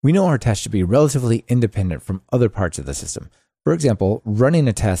We know our test should be relatively independent from other parts of the system. For example, running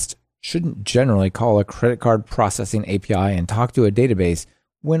a test shouldn't generally call a credit card processing API and talk to a database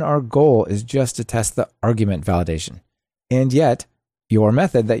when our goal is just to test the argument validation. And yet, your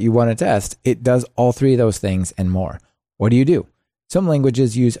method that you want to test, it does all three of those things and more. What do? Some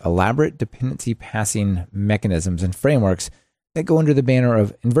languages use elaborate dependency passing mechanisms and frameworks that go under the banner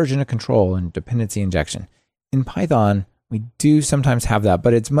of inversion of control and dependency injection. In Python, we do sometimes have that,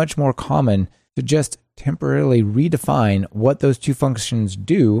 but it's much more common to just temporarily redefine what those two functions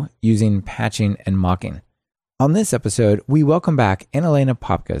do using patching and mocking. On this episode, we welcome back Anna-Lena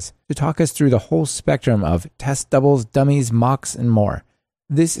Popkas to talk us through the whole spectrum of test doubles, dummies, mocks, and more.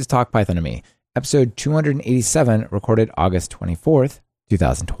 This is Talk Python to Me, episode 287, recorded August 24th,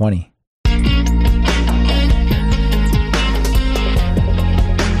 2020.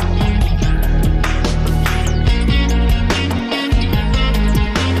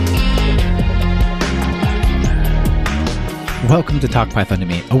 Welcome to Talk Python to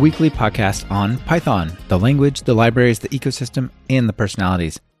Me, a weekly podcast on Python, the language, the libraries, the ecosystem, and the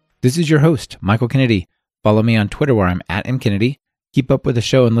personalities. This is your host, Michael Kennedy. Follow me on Twitter where I'm at mkennedy. Keep up with the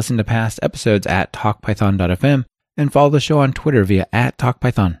show and listen to past episodes at talkpython.fm, and follow the show on Twitter via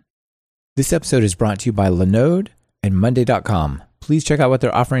 @talkpython. This episode is brought to you by Linode and Monday.com. Please check out what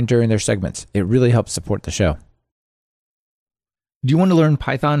they're offering during their segments. It really helps support the show. Do you want to learn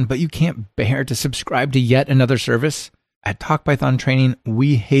Python, but you can't bear to subscribe to yet another service? At Talk Python Training,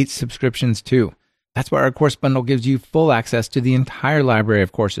 we hate subscriptions too. That's why our course bundle gives you full access to the entire library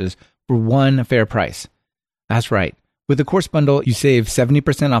of courses for one fair price. That's right. With the course bundle, you save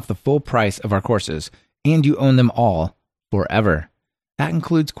 70% off the full price of our courses, and you own them all forever. That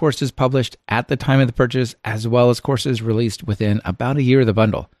includes courses published at the time of the purchase, as well as courses released within about a year of the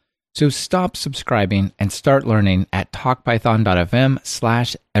bundle. So stop subscribing and start learning at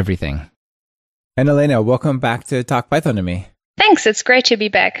talkpython.fm/everything. Anna-Lena, welcome back to Talk Python to Me. Thanks, it's great to be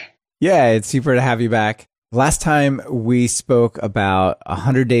back. Yeah, it's super to have you back. Last time we spoke about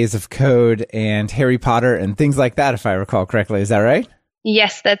 100 days of code and Harry Potter and things like that, if I recall correctly. Is that right?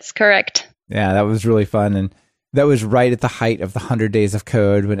 Yes, that's correct. Yeah, that was really fun. And that was right at the height of the 100 days of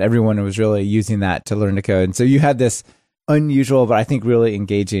code when everyone was really using that to learn to code. And so you had this unusual, but I think really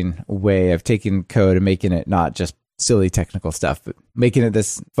engaging way of taking code and making it not just silly technical stuff, but making it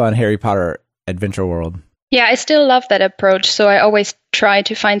this fun Harry Potter adventure world. Yeah, I still love that approach. So I always try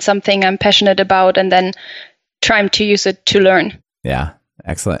to find something I'm passionate about and then try to use it to learn. Yeah,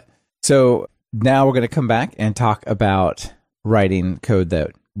 excellent. So now we're going to come back and talk about writing code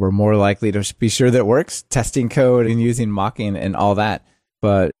that we're more likely to be sure that it works, testing code and using mocking and all that.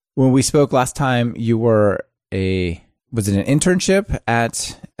 But when we spoke last time, you were was it an internship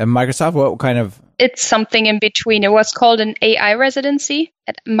at Microsoft? What kind of? It's something in between. It was called an AI residency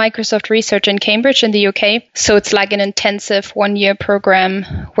at Microsoft Research in Cambridge in the UK. So it's like an intensive 1-year program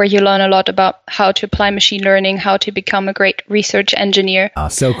where you learn a lot about how to apply machine learning, how to become a great research engineer. Oh,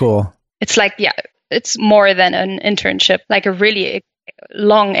 so cool. It's like, yeah, it's more than an internship, like a really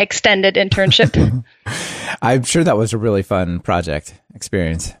long extended internship. I'm sure that was a really fun project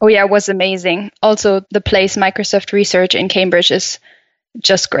experience. Oh yeah, it was amazing. Also, the place Microsoft Research in Cambridge is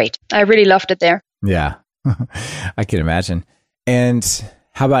just great. I really loved it there. Yeah, I can imagine. And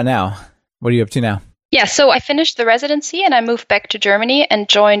how about now? What are you up to now? Yeah, so I finished the residency and I moved back to Germany and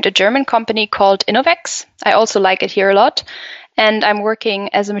joined a German company called Innovex. I also like it here a lot. And I'm working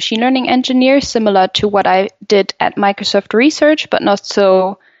as a machine learning engineer, similar to what I did at Microsoft Research, but not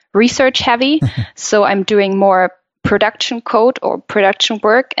so research heavy. So I'm doing more production code or production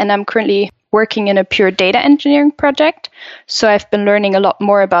work, and I'm currently working in a pure data engineering project. So I've been learning a lot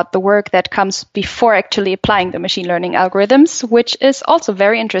more about the work that comes before actually applying the machine learning algorithms, which is also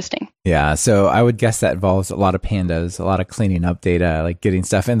very interesting. Yeah, so I would guess that involves a lot of pandas, a lot of cleaning up data, like getting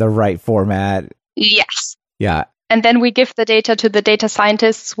stuff in the right format. Yes. Yeah. And then we give the data to the data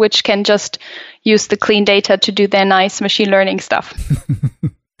scientists, which can just use the clean data to do their nice machine learning stuff.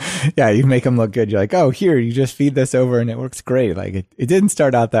 Yeah, you make them look good. You're like, oh, here, you just feed this over and it works great. Like it didn't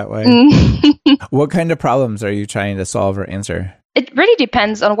start out that way. What kind of problems are you trying to solve or answer? It really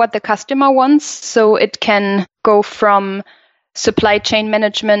depends on what the customer wants. So it can go from supply chain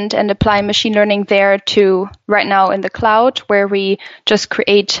management and apply machine learning there to right now in the cloud, where we just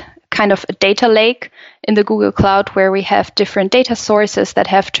create kind of a data lake in the Google Cloud where we have different data sources that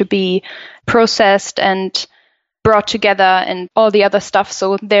have to be processed and brought together and all the other stuff.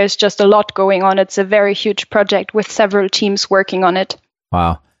 So there's just a lot going on. It's a very huge project with several teams working on it.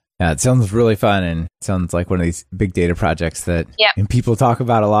 Wow. Yeah, it sounds really fun and sounds like one of these big data projects that and people talk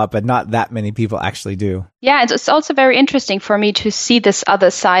about a lot, but not that many people actually do. Yeah, it's also very interesting for me to see this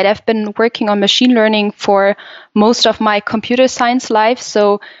other side. I've been working on machine learning for most of my computer science life,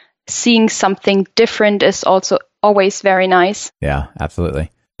 so seeing something different is also always very nice. Yeah,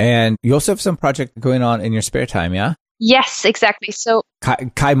 absolutely. And you also have some project going on in your spare time, yeah? Yes, exactly. So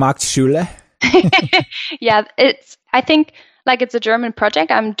Kai macht Schule? Yeah, I think like it's a German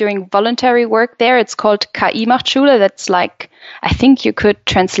project. I'm doing voluntary work there. It's called KI macht Schule. That's like, I think you could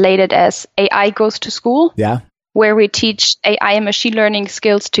translate it as AI goes to school. Yeah. Where we teach AI and machine learning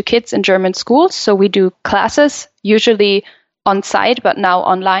skills to kids in German schools. So we do classes, usually on site, but now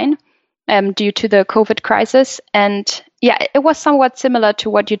online, due to the COVID crisis. And yeah, it was somewhat similar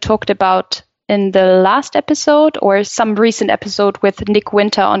to what you talked about in the last episode or some recent episode with Nick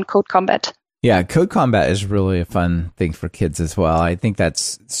Winter on Code Combat. Yeah, Code Combat is really a fun thing for kids as well. I think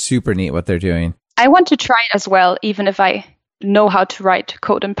that's super neat what they're doing. I want to try it as well, even if I know how to write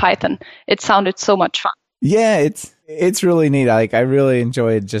code in Python. It sounded so much fun. Yeah, it's really neat. I really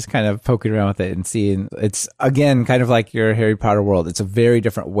enjoyed just kind of poking around with it and seeing. It's, again, kind of like your Harry Potter world. It's a very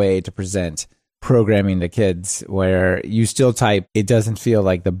different way to present programming to kids where you still type. It doesn't feel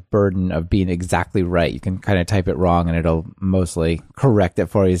like the burden of being exactly right. You can kind of type it wrong and it'll mostly correct it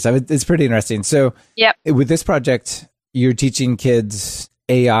for you. So it's pretty interesting. So with this project, you're teaching kids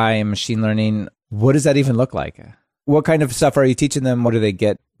AI and machine learning. What does that even look like? What kind of stuff are you teaching them? What do they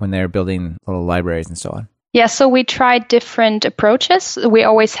get when they're building little libraries and so on? Yeah, so we tried different approaches. We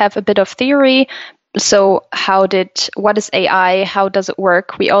always have a bit of theory. So what is AI? How does it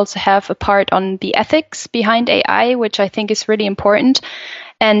work? We also have a part on the ethics behind AI, which I think is really important.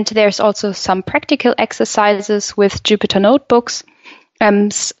 And there's also some practical exercises with Jupyter notebooks.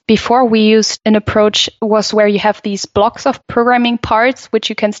 Before we used an approach was where you have these blocks of programming parts, which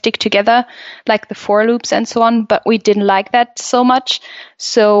you can stick together, like the for loops and so on, but we didn't like that so much.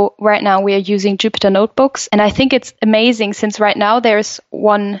 So right now we are using Jupyter notebooks. And I think it's amazing since right now there's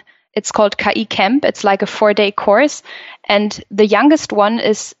one, it's called KI Camp. It's like a 4-day course. And the youngest one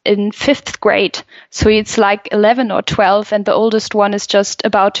is in 5th grade. So it's like 11 or 12. And the oldest one is just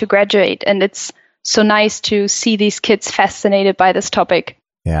about to graduate. And it's so nice to see these kids fascinated by this topic.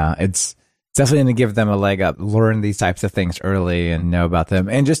 Yeah, it's definitely going to give them a leg up, learn these types of things early and know about them,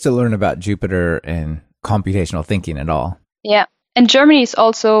 and just to learn about Jupyter and computational thinking and all. Yeah, and Germany is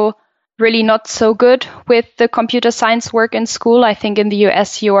also really not so good with the computer science work in school. I think in the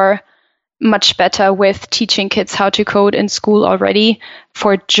US you are much better with teaching kids how to code in school already.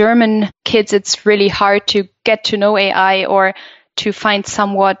 For German kids, it's really hard to get to know AI or to find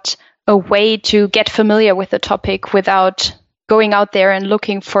somewhat a way to get familiar with the topic without going out there and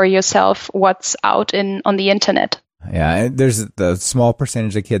looking for yourself what's out on the internet. Yeah, there's the small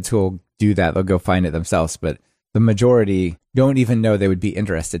percentage of kids who will do that. They'll go find it themselves, but the majority don't even know they would be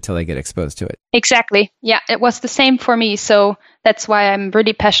interested till they get exposed to it. Exactly. Yeah, it was the same for me. So that's why I'm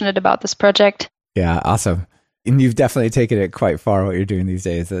really passionate about this project. Yeah, awesome. And you've definitely taken it quite far, what you're doing these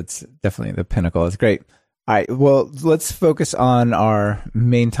days. That's definitely the pinnacle. It's great. All right, well, let's focus on our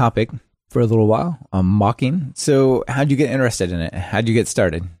main topic for a little while, mocking. So how'd you get interested in it? How'd you get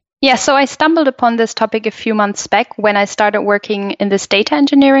started? Yeah, so I stumbled upon this topic a few months back when I started working in this data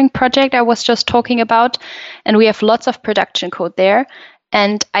engineering project I was just talking about. And we have lots of production code there.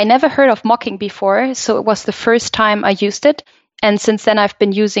 And I never heard of mocking before, so it was the first time I used it. And since then, I've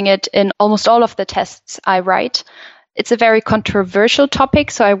been using it in almost all of the tests I write. It's a very controversial topic,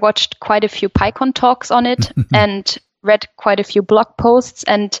 so I watched quite a few PyCon talks on it and read quite a few blog posts.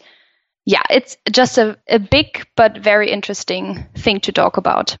 And yeah, it's just a big but very interesting thing to talk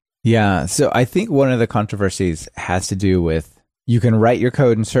about. Yeah, so I think one of the controversies has to do with you can write your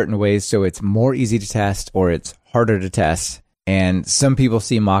code in certain ways so it's more easy to test or it's harder to test. And some people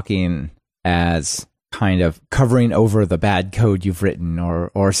see mocking as kind of covering over the bad code you've written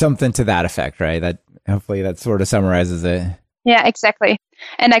or something to that effect, right? That hopefully that sort of summarizes it. Yeah, exactly.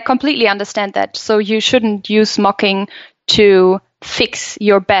 And I completely understand that. So you shouldn't use mocking to fix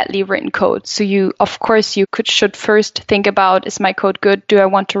your badly written code. So you should first think about, is my code good? Do I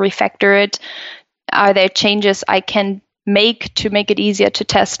want to refactor it? Are there changes I can make to make it easier to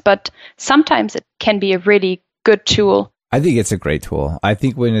test? But sometimes it can be a really good tool. I think it's a great tool. I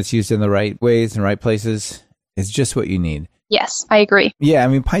think when it's used in the right ways and right places, it's just what you need. Yes, I agree. Yeah, I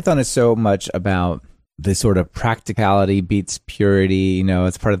mean, Python is so much about the sort of practicality beats purity.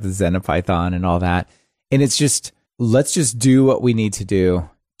 It's part of the Zen of Python and all that. And it's just, let's just do what we need to do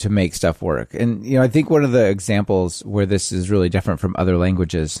to make stuff work. And, I think one of the examples where this is really different from other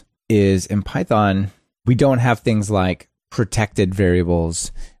languages is in Python, we don't have things like protected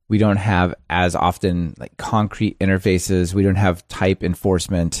variables. We don't have as often like concrete interfaces. We don't have type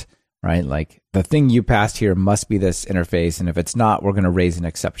enforcement, right? Like the thing you passed here must be this interface. And if it's not, we're going to raise an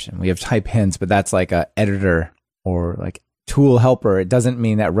exception. We have type hints, but that's like a editor or like tool helper. It doesn't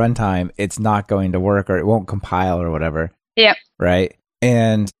mean at runtime it's not going to work or it won't compile or whatever. Yeah. Right.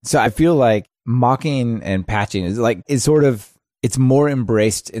 And so I feel like mocking and patching it's more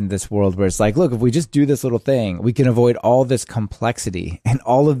embraced in this world where it's like, look, if we just do this little thing, we can avoid all this complexity and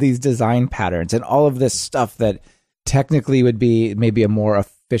all of these design patterns and all of this stuff that technically would be maybe a more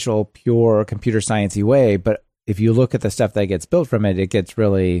official, pure computer sciencey way. But if you look at the stuff that gets built from it, it gets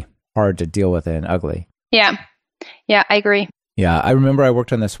really hard to deal with and ugly. Yeah. Yeah, I agree. Yeah. I remember I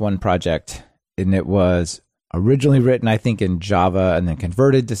worked on this one project and it was originally written, I think, in Java and then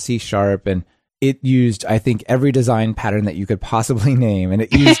converted to C#. And it used, I think, every design pattern that you could possibly name. And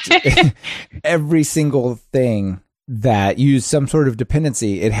it used every single thing that used some sort of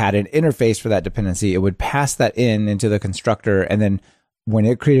dependency. It had an interface for that dependency. It would pass that into the constructor. And then when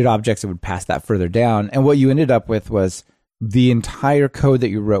it created objects, it would pass that further down. And what you ended up with was the entire code that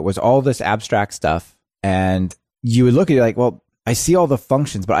you wrote was all this abstract stuff. And you would look at it like, well, I see all the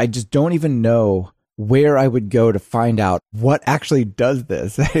functions, but I just don't even know where I would go to find out what actually does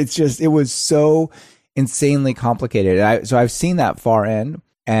this. It was so insanely complicated. So I've seen that far end,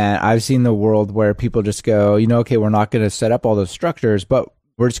 and I've seen the world where people just go, okay, we're not going to set up all those structures, but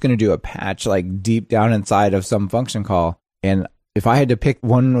we're just going to do a patch like deep down inside of some function call. And if I had to pick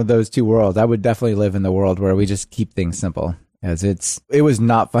one of those two worlds, I would definitely live in the world where we just keep things simple, as it was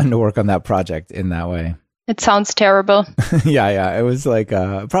not fun to work on that project in that way. It sounds terrible. Yeah. It was like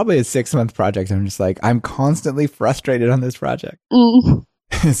probably a 6-month project. I'm just like, I'm constantly frustrated on this project.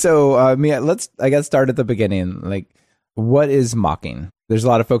 So, Mia, let's, I guess, start at the beginning. Like, what is mocking? There's a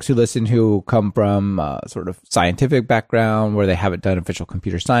lot of folks who listen who come from sort of scientific background where they haven't done official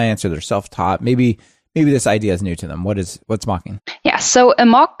computer science or they're self-taught. Maybe this idea is new to them. What's mocking? Yeah, so a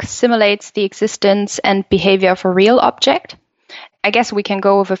mock simulates the existence and behavior of a real object. I guess we can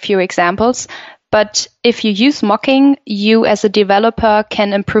go with a few examples. But if you use mocking, you as a developer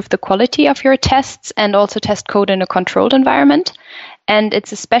can improve the quality of your tests and also test code in a controlled environment. And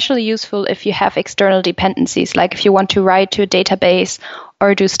it's especially useful if you have external dependencies, like if you want to write to a database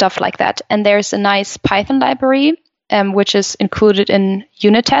or do stuff like that. And there's a nice Python library, which is included in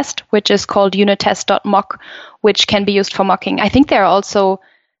unit test, which is called unittest.mock, which can be used for mocking. I think there are also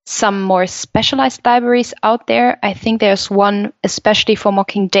some more specialized libraries out there. I think there's one especially for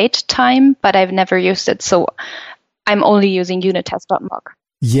mocking date time, but I've never used it. So I'm only using unittest.mock.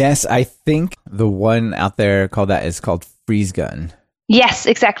 Yes, I think the one out there is called FreezeGun. Yes,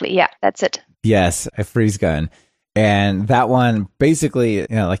 exactly. Yeah, that's it. Yes, a FreezeGun. And that one basically,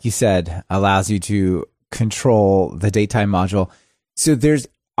 like you said, allows you to control the datetime module. So there's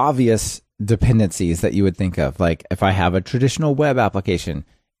obvious dependencies that you would think of. Like if I have a traditional web application,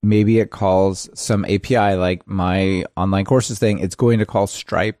 maybe it calls some API like my online courses thing. It's going to call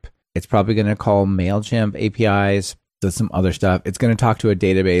Stripe. It's probably going to call MailChimp APIs, does some other stuff. It's going to talk to a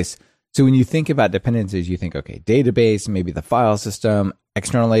database. So when you think about dependencies, you think, okay, database, maybe the file system,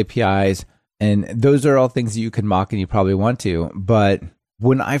 external APIs, and those are all things that you can mock and you probably want to. But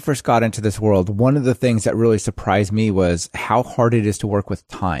when I first got into this world, one of the things that really surprised me was how hard it is to work with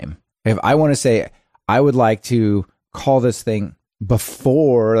time. If I want to say, I would like to call this thing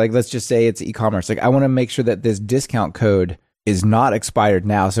before, like, let's just say it's e-commerce. Like, I want to make sure that this discount code is not expired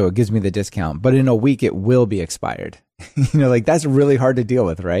now, so it gives me the discount. But in a week, it will be expired. Like, that's really hard to deal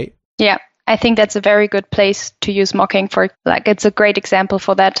with, right? Yeah, I think that's a very good place to use mocking for. Like, it's a great example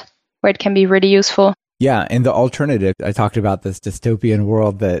for that, where it can be really useful. Yeah, and the alternative, I talked about this dystopian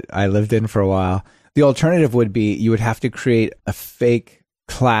world that I lived in for a while. The alternative would be you would have to create a fake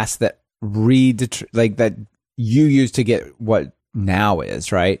class that that you use to get what now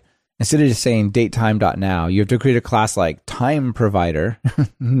is, right? Instead of just saying datetime.now, you have to create a class like time provider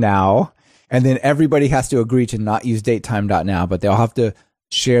now, and then everybody has to agree to not use datetime.now, but they'll have to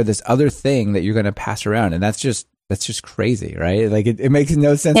share this other thing that you're going to pass around, and that's just crazy, right? Like it makes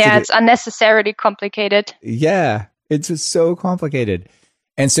no sense. Yeah, it's unnecessarily complicated. Yeah, it's just so complicated.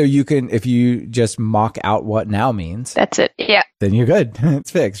 And so you can, if you just mock out what now means, that's it. Yeah, then you're good.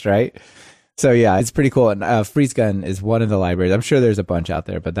 It's fixed, right? So yeah, it's pretty cool. And FreezeGun is one of the libraries. I'm sure there's a bunch out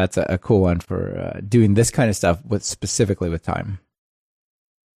there, but that's a cool one for doing this kind of stuff specifically with time.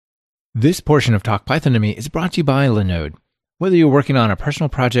 This portion of Talk Python to Me is brought to you by Linode. Whether you're working on a personal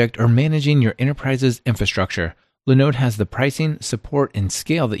project or managing your enterprise's infrastructure, Linode has the pricing, support, and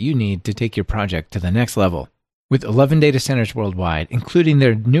scale that you need to take your project to the next level. With 11 data centers worldwide, including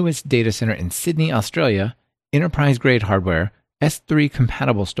their newest data center in Sydney, Australia, enterprise-grade hardware, S3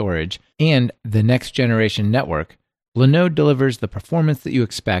 compatible storage, and the next generation network, Linode delivers the performance that you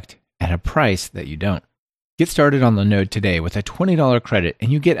expect at a price that you don't. Get started on Linode today with a $20 credit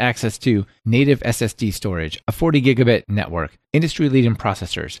and you get access to native SSD storage, a 40 gigabit network, industry-leading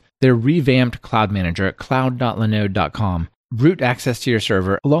processors, their revamped cloud manager at cloud.linode.com, root access to your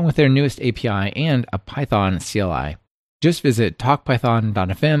server, along with their newest API and a Python CLI. Just visit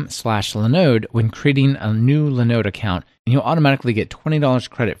talkpython.fm/Linode when creating a new Linode account, and you'll automatically get $20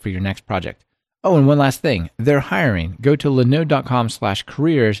 credit for your next project. Oh, and one last thing. They're hiring. Go to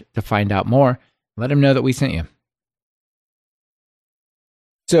linode.com/careers to find out more. Let them know that we sent you.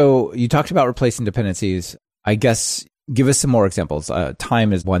 So you talked about replacing dependencies. I guess give us some more examples.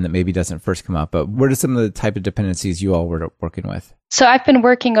 Time is one that maybe doesn't first come up, but what are some of the type of dependencies you all were working with? So I've been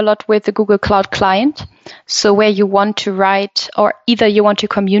working a lot with the Google Cloud Client. So where you want to write, or either you want to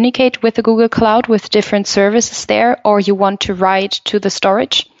communicate with the Google Cloud with different services there, or you want to write to the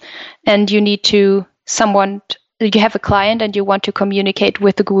storage, and you need to you have a client and you want to communicate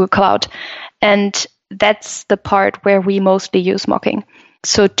with the Google Cloud. And that's the part where we mostly use mocking.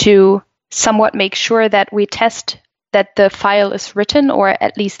 So to somewhat make sure that we test that the file is written, or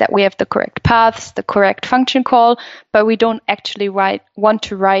at least that we have the correct paths, the correct function call, but we don't actually want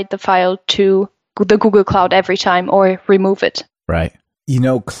to write the file to the Google Cloud every time or remove it. Right.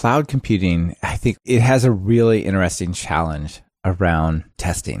 Cloud computing, I think it has a really interesting challenge around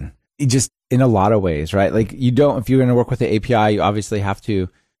testing. Just in a lot of ways, right? Like if you're going to work with the API, you obviously have to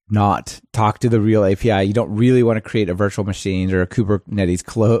not talk to the real API. You don't really want to create a virtual machine or a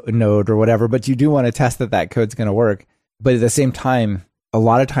Kubernetes node or whatever, but you do want to test that code's going to work. But at the same time, a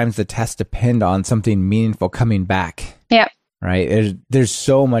lot of times the tests depend on something meaningful coming back. Yeah. Right? There's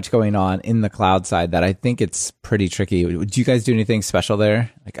so much going on in the cloud side that I think it's pretty tricky. Would you guys do anything special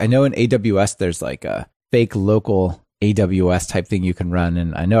there? Like I know in AWS, there's like a fake local AWS type thing you can run.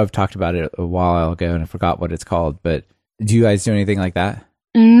 And I know I've talked about it a while ago and I forgot what it's called, but do you guys do anything like that?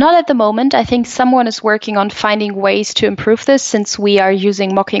 Not at the moment. I think someone is working on finding ways to improve this since we are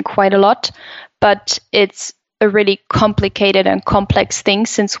using mocking quite a lot, but it's a really complicated and complex thing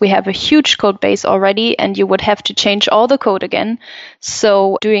since we have a huge code base already and you would have to change all the code again.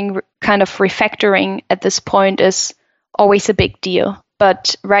 So doing kind of refactoring at this point is always a big deal.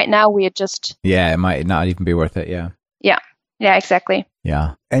 But right now we are just... Yeah, it might not even be worth it. Yeah. Yeah, exactly.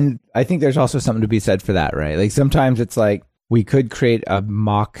 Yeah. And I think there's also something to be said for that, right? Like sometimes it's like we could create a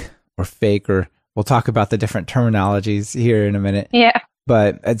mock or fake, or we'll talk about the different terminologies here in a minute. Yeah.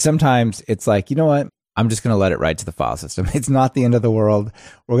 But sometimes it's like, you know what? I'm just going to let it write to the file system. It's not the end of the world.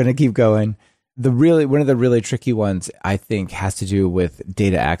 We're going to keep going. One of the really tricky ones, I think, has to do with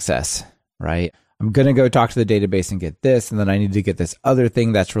data access, right? I'm going to go talk to the database and get this, and then I need to get this other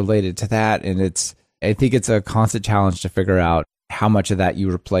thing that's related to that. And I think it's a constant challenge to figure out how much of that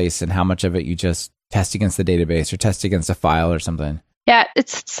you replace and how much of it you just test against the database or test against a file or something. Yeah,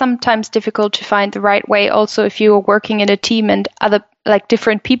 it's sometimes difficult to find the right way. Also, if you are working in a team and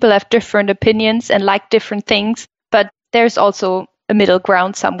different people have different opinions and like different things, but there's also a middle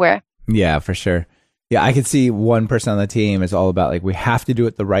ground somewhere. Yeah, for sure. Yeah, I could see one person on the team is all about like, we have to do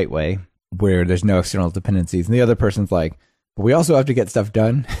it the right way where there's no external dependencies. And the other person's like, but we also have to get stuff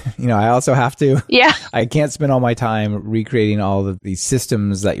done. I also have to. Yeah. I can't spend all my time recreating all of these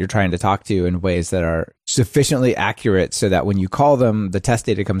systems that you're trying to talk to in ways that are sufficiently accurate so that when you call them, the test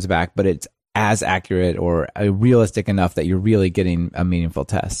data comes back, but it's as accurate or realistic enough that you're really getting a meaningful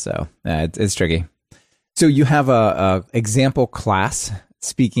test. So it's tricky. So you have a example class,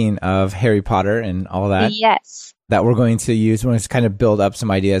 speaking of Harry Potter and all that. Yes. That we're going to use. We're going to kind of build up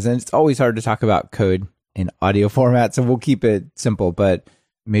some ideas. And it's always hard to talk about code in audio format, so we'll keep it simple, but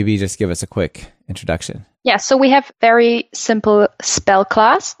maybe just give us a quick introduction. Yeah, so we have very simple spell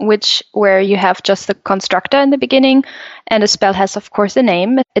class, where you have just the constructor in the beginning, and a spell has, of course, a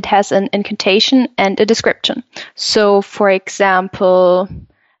name. It has an incantation and a description. So, for example,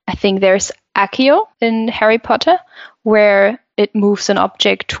 I think there's Accio in Harry Potter, where it moves an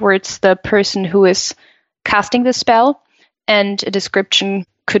object towards the person who is casting the spell, and a description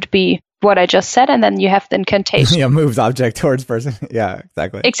could be what I just said, and then you have the incantation. Yeah, moves object towards person. Yeah,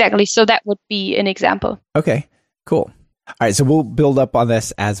 exactly. Exactly. So that would be an example. Okay, cool. All right, so we'll build up on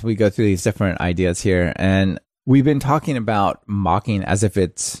this as we go through these different ideas here. And we've been talking about mocking as if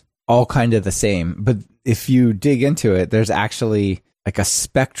it's all kind of the same. But if you dig into it, there's actually like a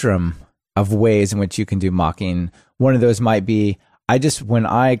spectrum of ways in which you can do mocking. One of those might be, when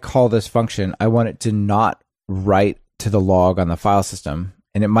I call this function, I want it to not write to the log on the file system.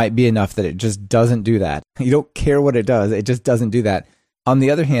 And it might be enough that it just doesn't do that. You don't care what it does. It just doesn't do that. On the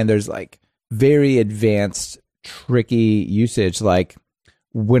other hand, there's like very advanced tricky usage. Like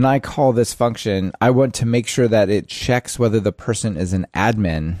when I call this function, I want to make sure that it checks whether the person is an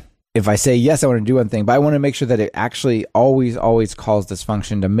admin. If I say, yes, I want to do one thing, but I want to make sure that it actually always calls this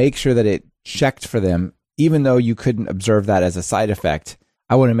function to make sure that it checked for them, even though you couldn't observe that as a side effect.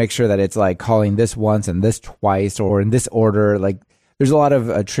 I want to make sure that it's like calling this once and this twice or in this order. Like there's a lot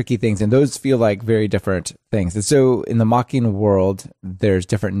of tricky things, and those feel like very different things. And so in the mocking world, there's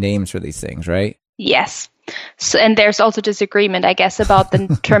different names for these things, right? Yes. So, and there's also disagreement, I guess, about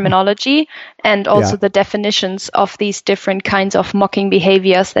the terminology and also the definitions of these different kinds of mocking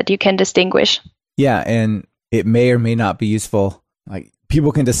behaviors that you can distinguish. Yeah, and it may or may not be useful. Like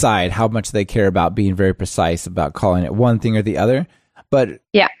people can decide how much they care about being very precise about calling it one thing or the other. But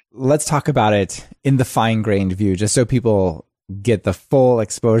let's talk about it in the fine-grained view, just so people get the full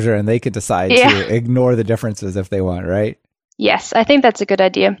exposure and they can decide to ignore the differences if they want, right? Yes, I think that's a good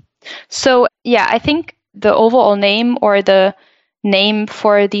idea. So, I think the overall name or the name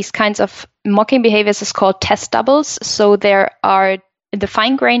for these kinds of mocking behaviors is called test doubles. So there are, in the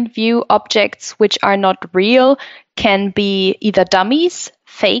fine-grained view, objects which are not real can be either dummies,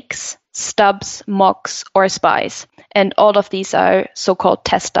 fakes, stubs, mocks, or spies. And all of these are so-called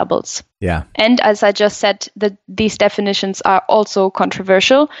test doubles. Yeah. And as I just said, these definitions are also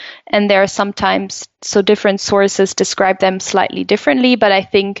controversial, and there are sometimes different sources describe them slightly differently, but I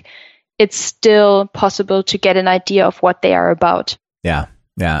think it's still possible to get an idea of what they are about. Yeah,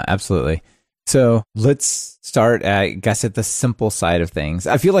 absolutely. So let's start, I guess, at the simple side of things.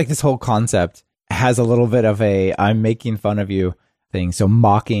 I feel like this whole concept has a little bit of a I'm making fun of you thing. So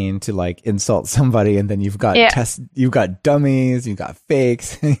mocking to like insult somebody, and then you've got you've got dummies, you've got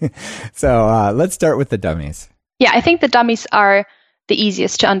fakes. So let's start with the dummies. Yeah, I think the dummies are the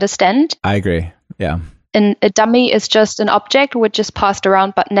easiest to understand. I agree. Yeah. And a dummy is just an object which is passed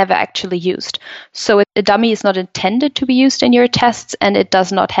around but never actually used. So a dummy is not intended to be used in your tests, and it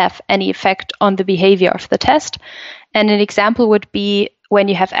does not have any effect on the behavior of the test. And an example would be when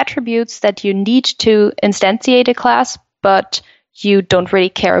you have attributes that you need to instantiate a class, but you don't really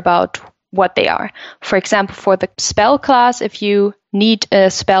care about what they are. For example, for the spell class, if you need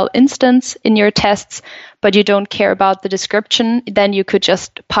a spell instance in your tests, but you don't care about the description, then you could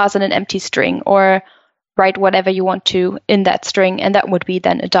just pass in an empty string or write whatever you want to in that string, and that would be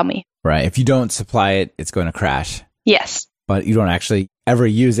then a dummy. Right. If you don't supply it, it's going to crash. Yes. But you don't actually ever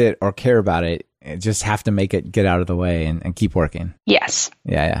use it or care about it. You just have to make it get out of the way and keep working. Yes.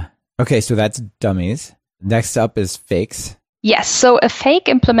 Yeah. Okay, so that's dummies. Next up is fakes. Yes. So a fake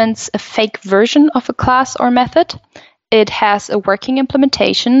implements a fake version of a class or method. It has a working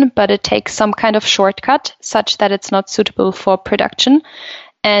implementation, but it takes some kind of shortcut such that it's not suitable for production.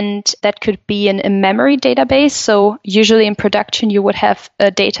 And that could be an in-memory database. So usually in production, you would have a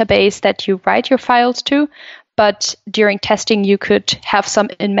database that you write your files to. But during testing, you could have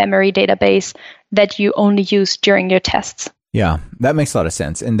some in-memory database that you only use during your tests. Yeah, that makes a lot of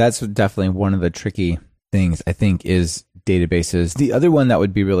sense. And that's definitely one of the tricky things, I think, is databases. The other one that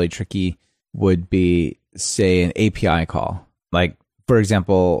would be really tricky would be, say, an API call. Like, for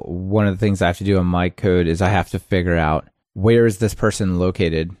example, one of the things I have to do in my code is I have to figure out where is this person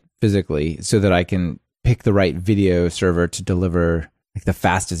located physically so that I can pick the right video server to deliver like the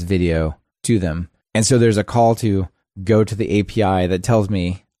fastest video to them. And so there's a call to go to the API that tells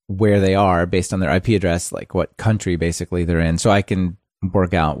me where they are based on their IP address, like what country basically they're in, so I can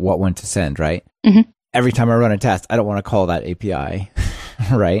work out what one to send, right? Mm-hmm. Every time I run a test, I don't want to call that API,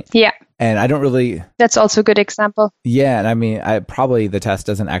 right? Yeah. And I don't really... That's also a good example. Yeah, and I mean, probably the test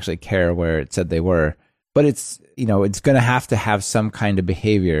doesn't actually care where it said they were, but it's going to have some kind of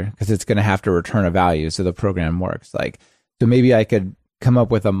behavior because it's going to have to return a value so the program works. Like, so maybe I could come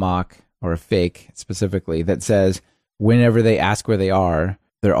up with a mock or a fake specifically that says whenever they ask where they are,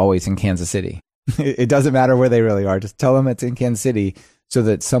 they're always in Kansas City. It doesn't matter where they really are. Just tell them it's in Kansas City so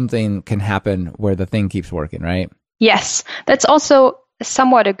that something can happen where the thing keeps working, right? Yes. That's also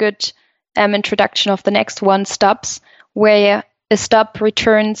somewhat a good introduction of the next one, stubs, where a stub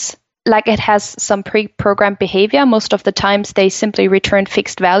returns like it has some pre-programmed behavior. Most of the times they simply return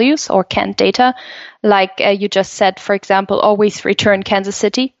fixed values or canned data. Like you just said, for example, always return Kansas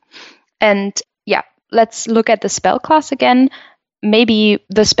City. And let's look at the spell class again. Maybe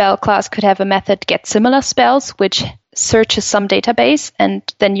the spell class could have a method get similar spells, which searches some database, and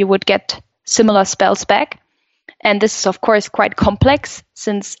then you would get similar spells back. And this is, of course, quite complex,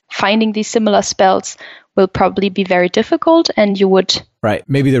 since finding these similar spells will probably be very difficult, and you would... Right.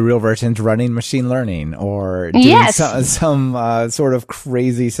 Maybe the real version's running machine learning or doing some sort of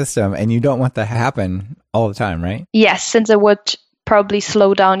crazy system, and you don't want that to happen all the time, right? Yes, since it would probably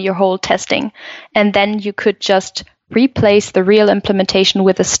slow down your whole testing. And then you could just replace the real implementation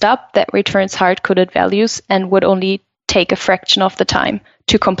with a stub that returns hard-coded values and would only take a fraction of the time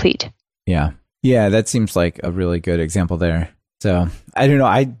to complete. Yeah. Yeah, that seems like a really good example there. So I don't know.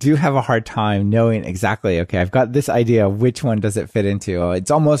 I do have a hard time knowing exactly, okay, I've got this idea. Which one does it fit into?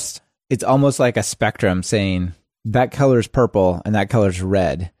 It's almost like a spectrum saying that color is purple and that color is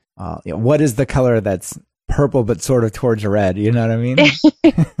red. What is the color that's purple but sort of towards red? You know what I mean?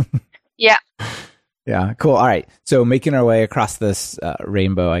 Yeah. Yeah, cool. All right. So making our way across this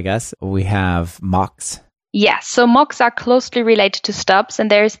rainbow, I guess, we have mocks. Yeah, so mocks are closely related to stubs, and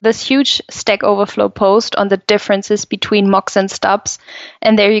there's this huge Stack Overflow post on the differences between mocks and stubs.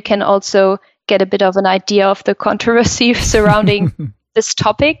 And there you can also get a bit of an idea of the controversy surrounding this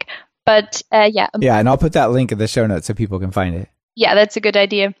topic. But yeah, and I'll put that link in the show notes so people can find it. Yeah, that's a good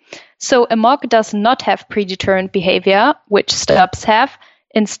idea. So a mock does not have predetermined behavior, which stubs have.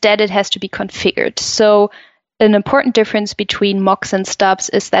 Instead, it has to be configured. So an important difference between mocks and stubs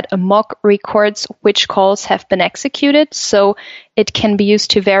is that a mock records which calls have been executed. So it can be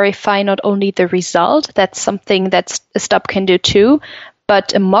used to verify not only the result, that's something that a stub can do too,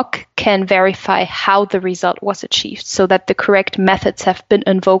 but a mock can verify how the result was achieved so that the correct methods have been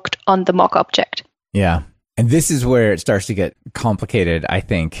invoked on the mock object. Yeah. And this is where it starts to get complicated, I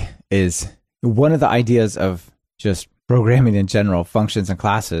think, is one of the ideas of just programming in general, functions and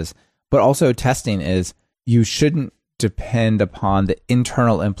classes, but also testing is you shouldn't depend upon the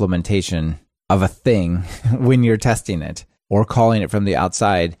internal implementation of a thing when you're testing it or calling it from the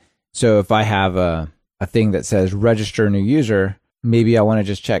outside. So if I have a thing that says register new user, maybe I want to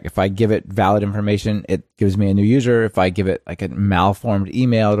just check if I give it valid information, it gives me a new user. If I give it like a malformed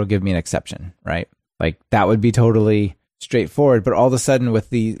email, it'll give me an exception, right? Like that would be totally straightforward. But all of a sudden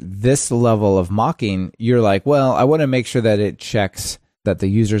with this level of mocking, you're like, well, I want to make sure that it checks that the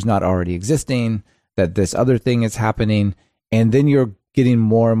user's not already existing, that this other thing is happening. And then you're getting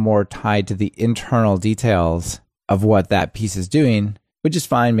more and more tied to the internal details of what that piece is doing, which is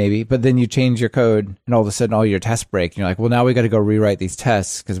fine maybe. But then you change your code and all of a sudden all your tests break. And you're like, well, now we got to go rewrite these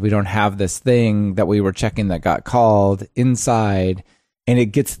tests because we don't have this thing that we were checking that got called inside. And it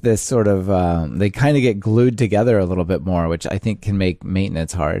gets this sort of, they kind of get glued together a little bit more, which I think can make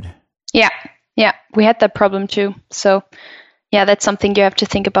maintenance hard. Yeah. We had that problem too. So yeah, that's something you have to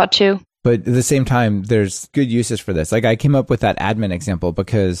think about too. But at the same time, there's good uses for this. Like I came up with that admin example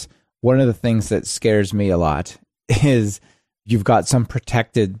because one of the things that scares me a lot is you've got some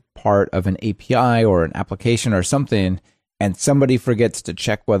protected part of an API or an application or something, and somebody forgets to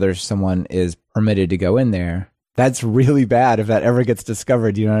check whether someone is permitted to go in there. That's really bad if that ever gets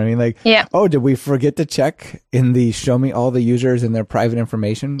discovered. You know what I mean? Like, yeah. Oh, did we forget to check in the show me all the users and their private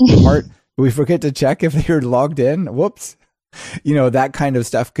information part? Did we forget to check if they're logged in? Whoops. You know, that kind of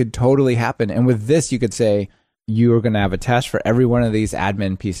stuff could totally happen. And with this, you could say you are going to have a test for every one of these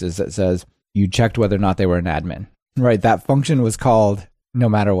admin pieces that says you checked whether or not they were an admin, right? That function was called no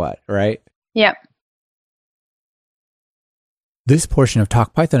matter what, right? Yeah. This portion of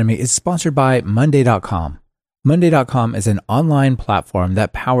Talk Python to Me is sponsored by Monday.com. Monday.com is an online platform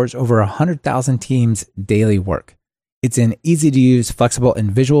that powers over 100,000 teams' daily work. It's an easy-to-use, flexible, and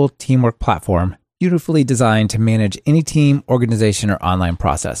visual teamwork platform beautifully designed to manage any team, organization, or online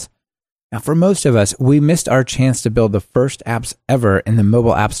process. Now, for most of us, we missed our chance to build the first apps ever in the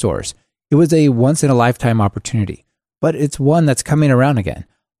mobile app stores. It was a once-in-a-lifetime opportunity, but it's one that's coming around again.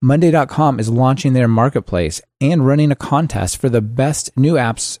 Monday.com is launching their marketplace and running a contest for the best new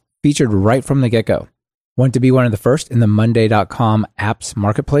apps featured right from the get-go. Want to be one of the first in the Monday.com apps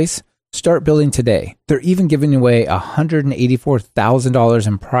marketplace? Start building today. They're even giving away $184,000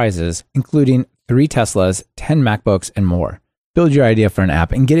 in prizes, including 3 Teslas, 10 MacBooks, and more. Build your idea for an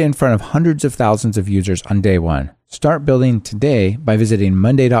app and get it in front of hundreds of thousands of users on day one. Start building today by visiting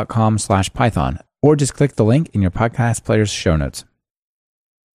monday.com/Python or just click the link in your podcast player's show notes.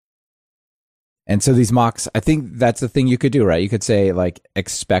 And so these mocks, I think that's the thing you could do, right? You could say, like,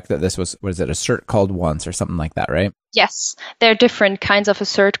 expect that this was assert called once or something like that, right? Yes, there are different kinds of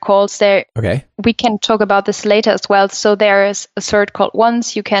assert calls there. Okay. We can talk about this later as well. So there is assert called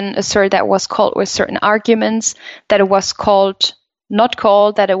once. You can assert that was called with certain arguments, that it was called not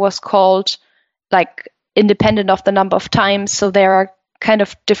called, that it was called like independent of the number of times. So there are kind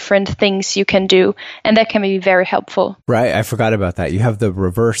of different things you can do, and that can be very helpful. Right, I forgot about that. You have the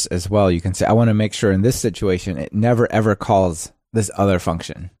reverse as well. You can say, I want to make sure in this situation it never ever calls this other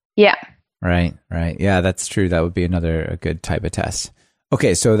function. Yeah. Right. Yeah, that's true. That would be a good type of test.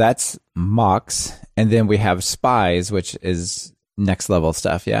 Okay, so that's mocks, and then we have spies, which is next level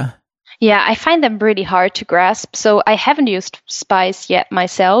stuff, yeah? Yeah, I find them really hard to grasp. So I haven't used spies yet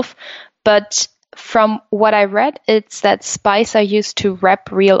myself, but from what I read, it's that spies are used to wrap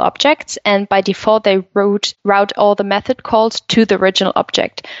real objects, and by default, they route all the method calls to the original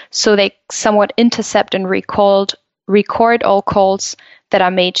object. So they somewhat intercept and record all calls that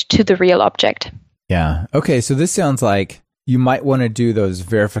are made to the real object. Yeah. Okay, so this sounds like you might want to do those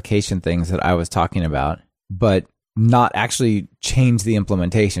verification things that I was talking about, but not actually change the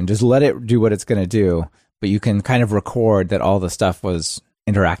implementation. Just let it do what it's going to do, but you can kind of record that all the stuff was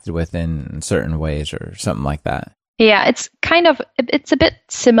interacted with in certain ways or something like that. Yeah, it's a bit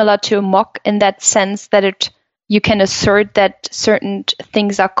similar to a mock in that sense that you can assert that certain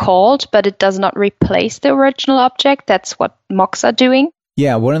things are called, but it does not replace the original object. That's what mocks are doing.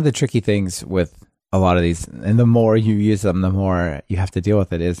 Yeah, one of the tricky things with a lot of these, and the more you use them, the more you have to deal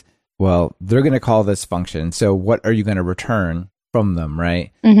with it, is, well, they're going to call this function. So what are you going to return from them,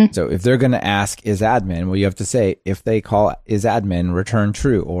 right? Mm-hmm. So if they're going to ask is admin, well, you have to say, if they call is admin, return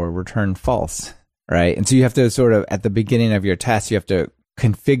true or return false, right? And so you have to sort of, at the beginning of your test, you have to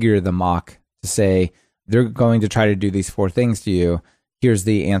configure the mock to say, they're going to try to do these 4 things to you. Here's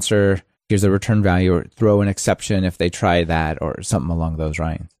the answer. Here's the return value, or throw an exception if they try that, or something along those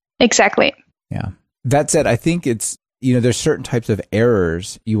lines. Exactly. Yeah. That said, I think it's, there's certain types of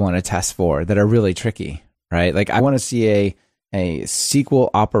errors you want to test for that are really tricky, right? Like I want to see a SQL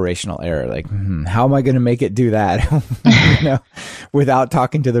operational error. Like, how am I going to make it do that without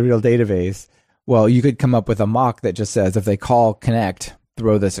talking to the real database? Well, you could come up with a mock that just says, if they call connect,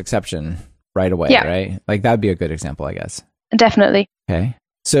 throw this exception right away, right? Like that'd be a good example, I guess. Definitely. Okay.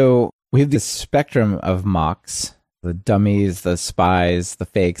 So we have this spectrum of mocks, the dummies, the spies, the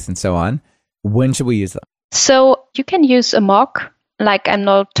fakes, and so on. When should we use them? So you can use a mock, like I'm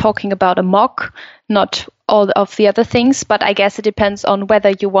not talking about a mock, not all of the other things, but I guess it depends on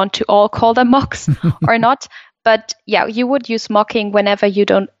whether you want to all call them mocks or not. But yeah, you would use mocking whenever you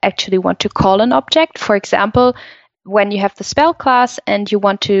don't actually want to call an object. For example, when you have the spell class and you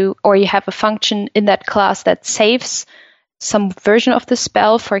want to, or you have a function in that class that saves some version of the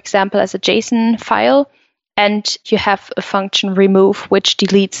spell, for example, as a JSON file, and you have a function remove, which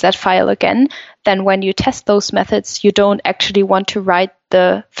deletes that file again, then when you test those methods, you don't actually want to write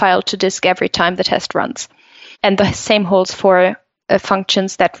the file to disk every time the test runs. And the same holds for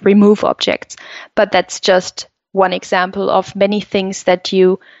functions that remove objects. But that's just one example of many things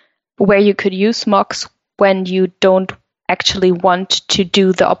where you could use mocks when you don't actually want to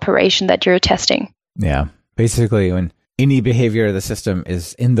do the operation that you're testing. Yeah. Basically, when any behavior of the system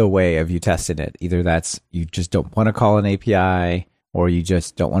is in the way of you testing it, either that's you just don't want to call an API, or you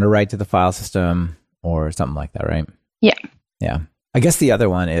just don't want to write to the file system, or something like that, right? Yeah. Yeah. I guess the other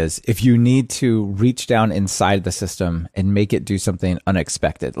one is if you need to reach down inside the system and make it do something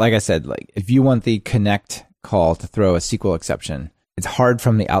unexpected. Like I said, like if you want the connect call to throw a SQL exception, it's hard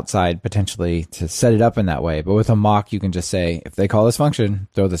from the outside potentially to set it up in that way. But with a mock, you can just say, if they call this function,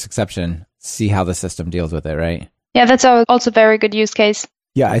 throw this exception, see how the system deals with it, right? Yeah, that's also a very good use case.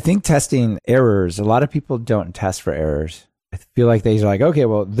 Yeah, I think testing errors, a lot of people don't test for errors. I feel like they're like, okay,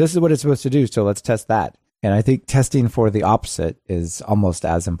 well, this is what it's supposed to do, so let's test that. And I think testing for the opposite is almost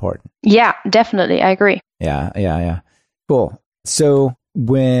as important. Yeah, definitely. I agree. Yeah. Cool. So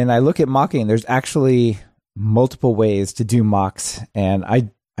when I look at mocking, there's actually multiple ways to do mocks, and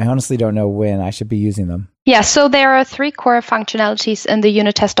I honestly don't know when I should be using them. Yeah, so there are 3 core functionalities in the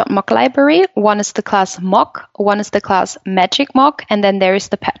unit-test.mock library. One is the class mock, one is the class magic mock, and then there is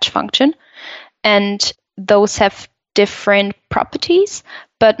the patch function. And those have different properties,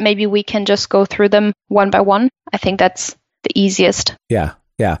 but maybe we can just go through them one by one. I think that's the easiest. Yeah.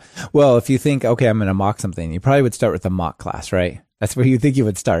 Well, if you think, okay, I'm going to mock something, you probably would start with the mock class, right? That's where you think you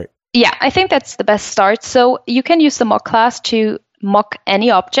would start. Yeah, I think that's the best start. So you can use the mock class to mock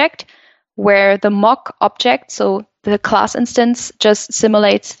any object, where the mock object, so the class instance, just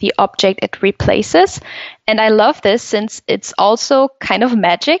simulates the object it replaces. And I love this since it's also kind of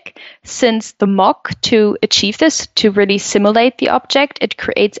magic, since the mock, to achieve this, to really simulate the object, it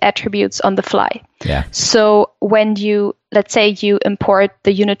creates attributes on the fly. Yeah. So when let's say you import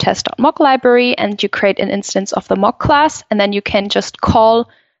the unit-test.mock library and you create an instance of the mock class, and then you can just call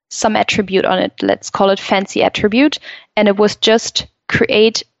some attribute on it. Let's call it fancy attribute. And it was just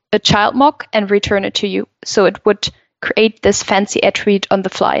create a child mock and return it to you. So it would create this fancy attribute on the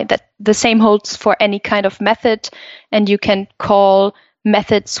fly. That the same holds for any kind of method, and you can call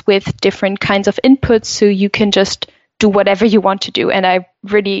methods with different kinds of inputs, so you can just do whatever you want to do. And I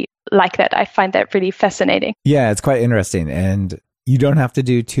really like that. I find that really fascinating. Yeah, it's quite interesting. And you don't have to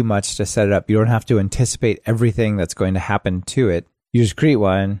do too much to set it up. You don't have to anticipate everything that's going to happen to it. You just create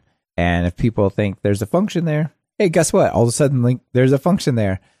one And if people think there's a function there, hey, guess what? All of a sudden, like, there's a function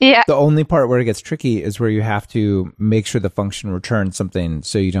there. Yeah. The only part where it gets tricky is where you have to make sure the function returns something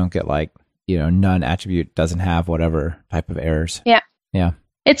so you don't get like, none attribute doesn't have whatever type of errors. Yeah. Yeah.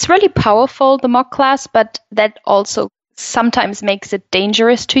 It's really powerful, the mock class, but that also sometimes makes it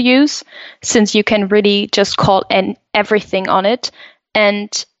dangerous to use since you can really just call everything on it.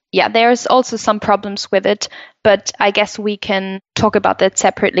 And yeah, there's also some problems with it, but I guess we can talk about that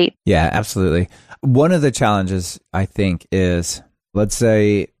separately. Yeah, absolutely. One of the challenges, I think, is, let's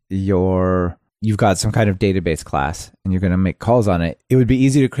say you've got some kind of database class and you're going to make calls on it. It would be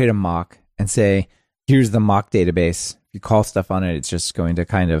easy to create a mock and say, here's the mock database. If you call stuff on it, it's just going to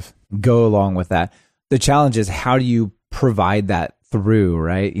kind of go along with that. The challenge is, how do you provide that through,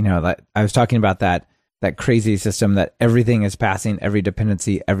 right? That I was talking about that crazy system that everything is passing every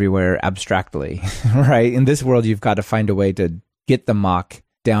dependency everywhere abstractly, right? In this world, you've got to find a way to get the mock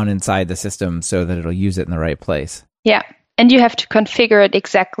down inside the system so that it'll use it in the right place. Yeah. And you have to configure it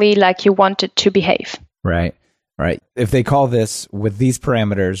exactly like you want it to behave. Right. If they call this with these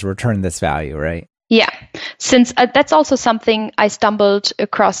parameters, return this value, right? Yeah, since that's also something I stumbled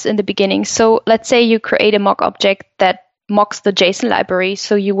across in the beginning. So let's say you create a mock object that mocks the JSON library.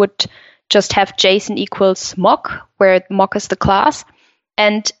 So you would just have JSON equals mock, where mock is the class.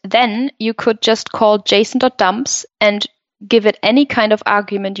 And then you could just call JSON.dumps and give it any kind of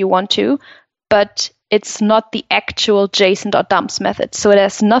argument you want to, but it's not the actual JSON.dumps method. So it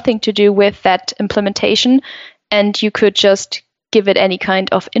has nothing to do with that implementation. And you could just give it any kind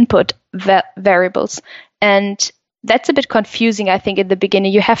of input variables. And that's a bit confusing, I think, in the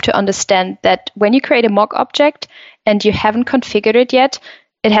beginning. You have to understand that when you create a mock object and you haven't configured it yet,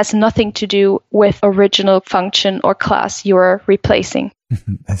 it has nothing to do with original function or class you're replacing.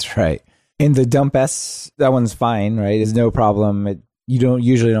 That's right. In the dump S, that one's fine, right? It's no problem. You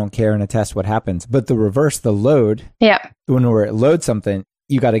usually don't care in a test what happens. But the reverse, the load, when it loads something,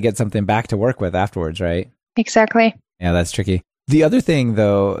 you got to get something back to work with afterwards, right? Exactly. Yeah, that's tricky. The other thing,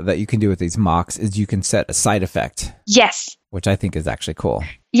 though, that you can do with these mocks is you can set a side effect. Yes. Which I think is actually cool.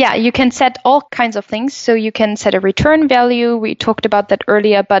 Yeah, you can set all kinds of things. So you can set a return value. We talked about that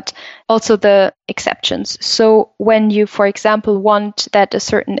earlier, but also the exceptions. So when you, for example, want that a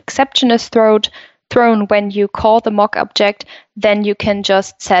certain exception is thrown when you call the mock object, then you can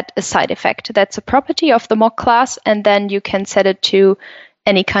just set a side effect. That's a property of the mock class, and then you can set it to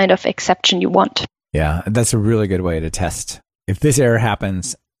any kind of exception you want. Yeah, that's a really good way to test. If this error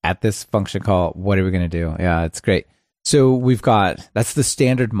happens at this function call, what are we going to do? Yeah, it's great. So that's the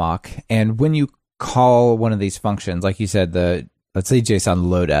standard mock. And when you call one of these functions, like you said, let's say JSON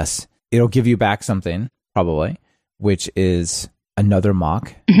load S, it'll give you back something, probably, which is another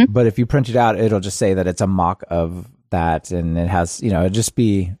mock. Mm-hmm. But if you print it out, it'll just say that it's a mock of that. And it has, it'll just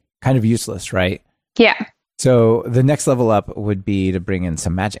be kind of useless, right? Yeah. So the next level up would be to bring in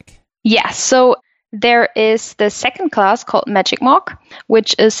some magic. Yeah. So there is the second class called Magic Mock,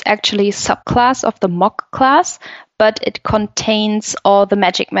 which is actually a subclass of the mock class, but it contains all the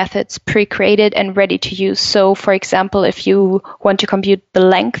magic methods pre-created and ready to use. So, for example, if you want to compute the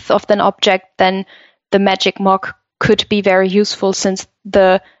length of an object, then the Magic Mock could be very useful, since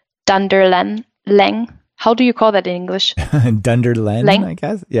the dunderlen, how do you call that in English? Dunderlen, I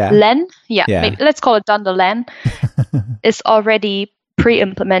guess. Yeah. Len? Yeah. Maybe, let's call it dunderlen, is already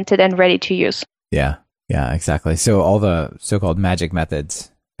pre-implemented and ready to use. Yeah, exactly. So all the so-called magic methods,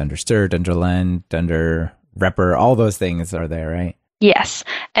 dunderstir, dunderlen, dunderrepper, all those things are there, right? Yes.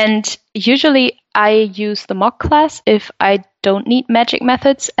 And usually I use the mock class if I don't need magic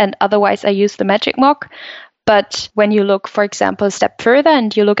methods, and otherwise I use the magic mock. But when you look, for example, a step further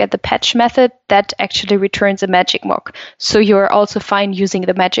and you look at the patch method, that actually returns a magic mock. So you're also fine using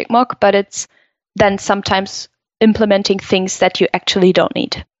the magic mock, but it's then sometimes implementing things that you actually don't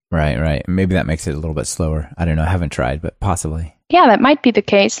need. Right. Maybe that makes it a little bit slower. I don't know. I haven't tried, but possibly. Yeah, that might be the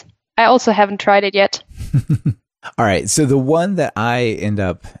case. I also haven't tried it yet. All right. So the one that I end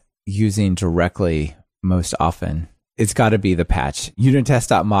up using directly most often, it's got to be the patch.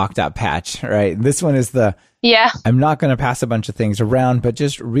 unit-test.mock.patch, right? This one is I'm not going to pass a bunch of things around, but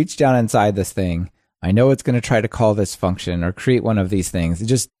just reach down inside this thing. I know it's going to try to call this function or create one of these things.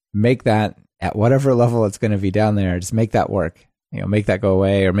 Just make that at whatever level it's going to be down there. Just make that work. Make that go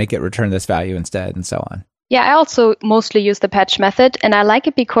away, or make it return this value instead, and so on. Yeah, I also mostly use the patch method, and I like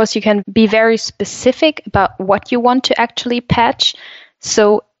it because you can be very specific about what you want to actually patch.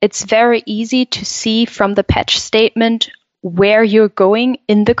 So it's very easy to see from the patch statement where you're going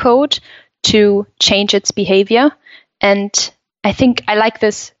in the code to change its behavior. And I think I like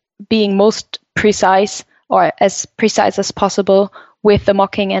this being most precise, or as precise as possible, with the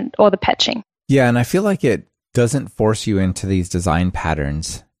mocking and or the patching. Yeah, and I feel like it doesn't force you into these design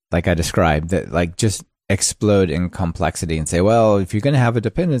patterns like I described that like just explode in complexity and say, well, if you're going to have a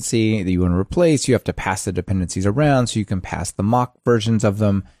dependency that you want to replace, you have to pass the dependencies around so you can pass the mock versions of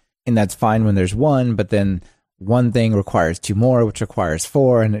them. And that's fine when there's one, but then one thing requires two more, which requires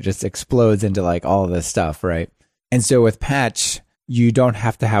four, and it just explodes into like all this stuff, right? And so with patch, you don't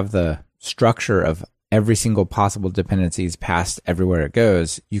have to have the structure of every single possible dependencies passed everywhere it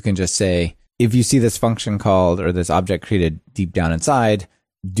goes. You can just say, if you see this function called or this object created deep down inside,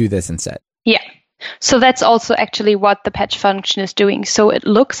 do this instead. Yeah. So that's also actually what the patch function is doing. So it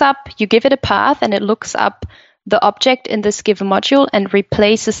looks up, you give it a path, and it looks up the object in this given module and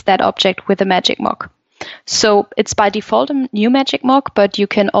replaces that object with a magic mock. So it's by default a new magic mock, but you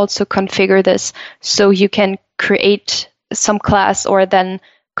can also configure this. So you can create some class or then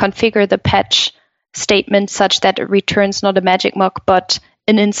configure the patch statement such that it returns not a magic mock, but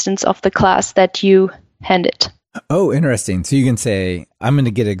an instance of the class that you hand it. Oh, interesting. So you can say, I'm going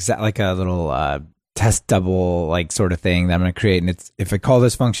to get like a little test double like sort of thing that I'm going to create. And it's if I call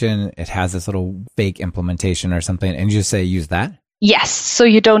this function, it has this little fake implementation or something. And you just say, use that? Yes. So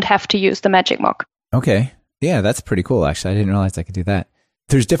you don't have to use the magic mock. Okay. Yeah, that's pretty cool, actually. I didn't realize I could do that.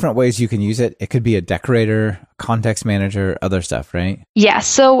 There's different ways you can use it. It could be a decorator, context manager, other stuff, right? Yeah.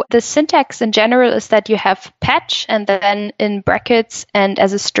 So the syntax in general is that you have patch and then in brackets and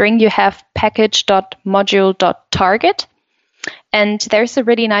as a string, you have package.module.target. And there's a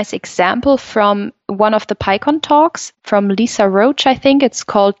really nice example from one of the PyCon talks from Lisa Roach, I think. It's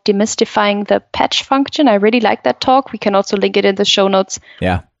called Demystifying the Patch Function. I really like that talk. We can also link it in the show notes.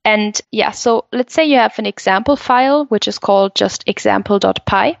 Yeah. And yeah, so let's say you have an example file, which is called just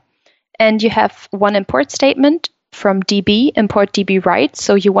example.py. And you have one import statement from DB, import DB write.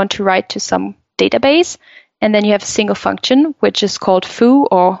 So you want to write to some database. And then you have a single function, which is called foo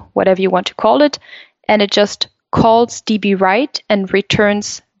or whatever you want to call it. And it just calls DB write and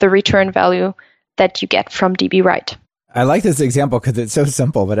returns the return value that you get from DB write. I like this example because it's so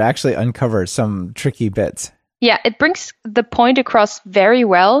simple, but it actually uncovers some tricky bits. Yeah, it brings the point across very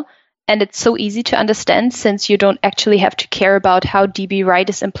well. And it's so easy to understand since you don't actually have to care about how DB write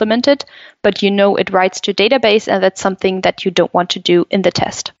is implemented, but you know it writes to database and that's something that you don't want to do in the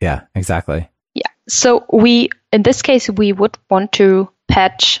test. Yeah, exactly. Yeah. So in this case, we would want to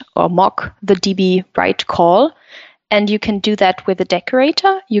patch or mock the DB write call. And you can do that with a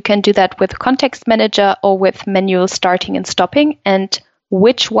decorator. You can do that with context manager or with manual starting and stopping. And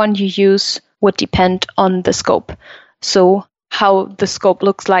which one you use would depend on the scope. So how the scope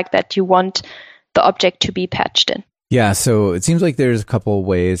looks like that you want the object to be patched in. Yeah, so it seems like there's a couple of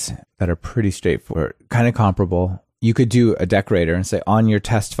ways that are pretty straightforward, kind of comparable. You could do a decorator and say on your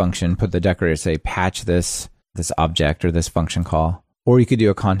test function, put the decorator, say patch this object or this function call. Or you could do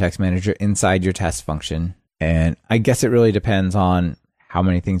a context manager inside your test function. And I guess it really depends on how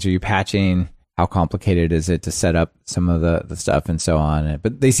many things are you patching, how complicated is it to set up some of the stuff and so on.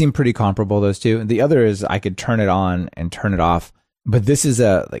 But they seem pretty comparable, those two. The other is I could turn it on and turn it off. But this is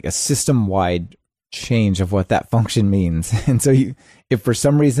a system-wide change of what that function means. And so if for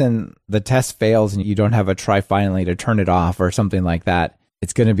some reason the test fails and you don't have a try finally to turn it off or something like that,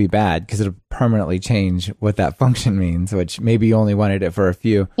 it's going to be bad because it'll permanently change what that function means, which maybe you only wanted it for a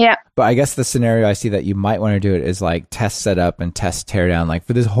few. Yeah. But I guess the scenario I see that you might want to do it is like test setup and test teardown. Like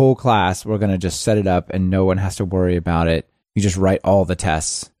for this whole class, we're going to just set it up and no one has to worry about it. You just write all the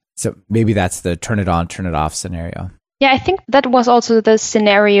tests. So maybe that's the turn it on, turn it off scenario. Yeah, I think that was also the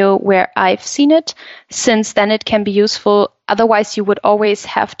scenario where I've seen it, since then it can be useful. Otherwise, you would always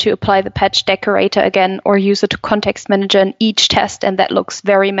have to apply the patch decorator again or use a context manager in each test, and that looks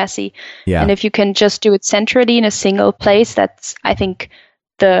very messy. Yeah. And if you can just do it centrally in a single place, that's, I think,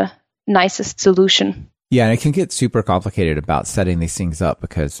 the nicest solution. Yeah, and it can get super complicated about setting these things up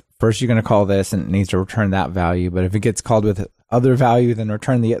because first you're going to call this and it needs to return that value. But if it gets called with other value, then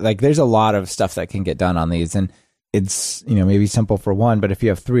return there's a lot of stuff that can get done on these. And it's, maybe simple for one, but if you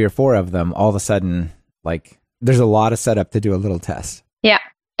have 3 or 4 of them, all of a sudden, there's a lot of setup to do a little test. Yeah.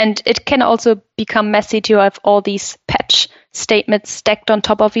 And it can also become messy to have all these patch statements stacked on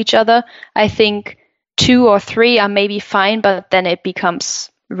top of each other. I think 2 or 3 are maybe fine, but then it becomes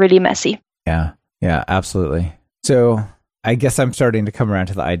really messy. Yeah. Yeah, absolutely. So I guess I'm starting to come around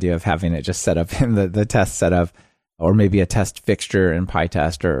to the idea of having it just set up in the test setup, or maybe a test fixture in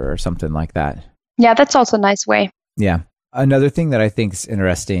PyTest or something like that. Yeah, that's also a nice way. Yeah. Another thing that I think is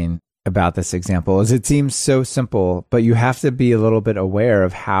interesting about this example is it seems so simple, but you have to be a little bit aware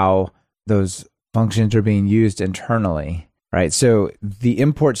of how those functions are being used internally. right? So the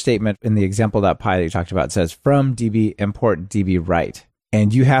import statement in the example.py that you talked about says from DB import DB write.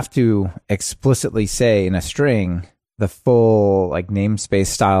 And you have to explicitly say in a string the full like namespace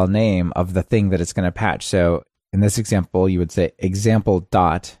style name of the thing that it's going to patch. So in this example, you would say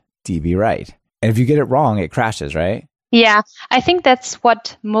example.db write. And if you get it wrong, it crashes, right? Yeah, I think that's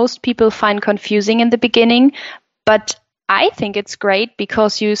what most people find confusing in the beginning. But I think it's great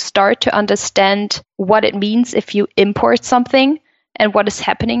because you start to understand what it means if you import something and what is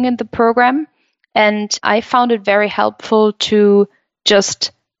happening in the program. And I found it very helpful to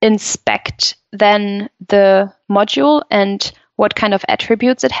just inspect then the module and what kind of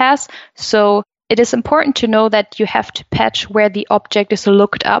attributes it has. So it is important to know that you have to patch where the object is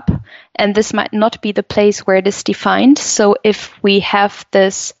looked up, and this might not be the place where it is defined. So if we have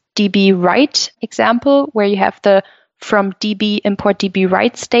this db write example where you have the from db import db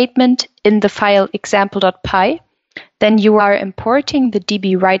write statement in the file example.py, then you are importing the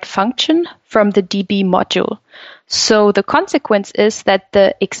db write function from the db module. So the consequence is that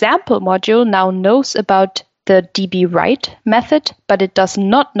the example module now knows about the db write method, but it does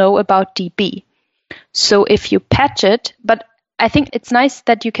not know about db. So if you patch it, but I think it's nice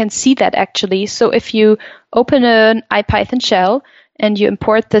that you can see that actually. So if you open an IPython shell and you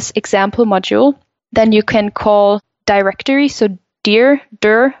import this example module, then you can call directory. So dir.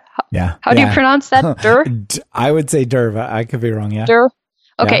 How do you pronounce that? Dir? I would say dir, but I could be wrong. Yeah. Dir.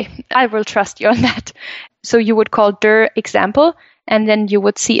 Okay, yeah. I will trust you on that. So you would call dir example, and then you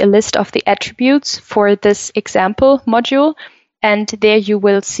would see a list of the attributes for this example module. And there you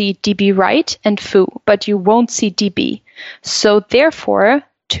will see db write and foo, but you won't see db. So therefore,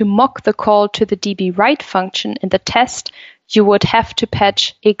 to mock the call to the db write function in the test, you would have to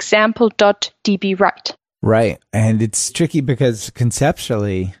patch example.db write. Right. And it's tricky because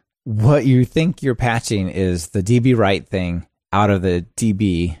conceptually, what you think you're patching is the db write thing out of the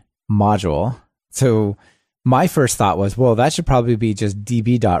db module. So my first thought was, well, that should probably be just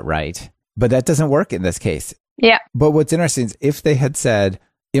db.write, but that doesn't work in this case. Yeah. But what's interesting is if they had said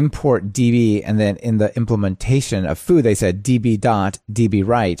import db and then in the implementation of foo, they said db.db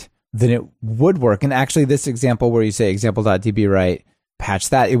write, then it would work. And actually this example where you say example.db write, patch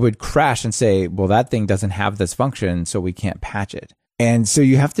that, it would crash and say, well, that thing doesn't have this function, so we can't patch it. And so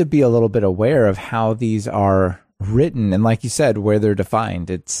you have to be a little bit aware of how these are written. And like you said, where they're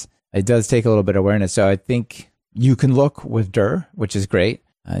defined, it does take a little bit of awareness. So I think you can look with dir, which is great.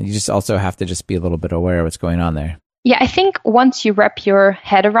 You just also have to just be a little bit aware of what's going on there. Yeah, I think once you wrap your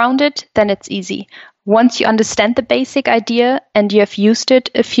head around it, then it's easy. Once you understand the basic idea and you have used it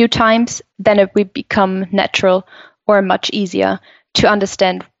a few times, then it will become natural or much easier to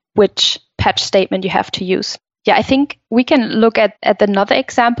understand which patch statement you have to use. Yeah, I think we can look at another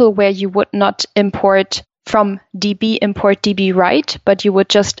example where you would not import from db import db write, but you would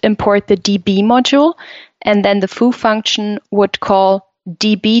just import the db module, and then the foo function would call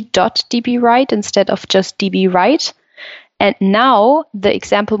db.db write instead of just db write. And now the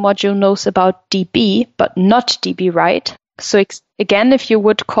example module knows about db, but not db write. So again, if you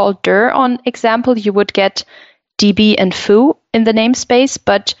would call dir on example, you would get db and foo in the namespace,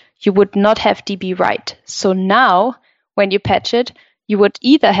 but you would not have db write. So now when you patch it, you would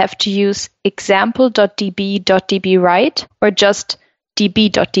either have to use example.db.db write or just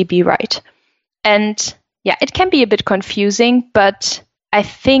db.db write. And yeah, it can be a bit confusing, but I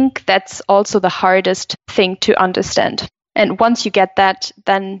think that's also the hardest thing to understand. And once you get that,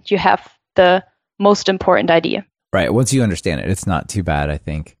 then you have the most important idea. Right. Once you understand it, it's not too bad, I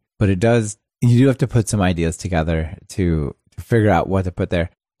think. But you do have to put some ideas together to figure out what to put there.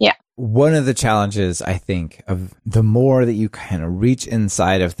 Yeah. One of the challenges, I think, of the more that you kind of reach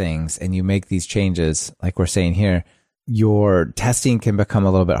inside of things and you make these changes, like we're saying here, your testing can become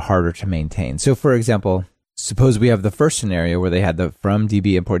a little bit harder to maintain. So for example, suppose we have the first scenario where they had the from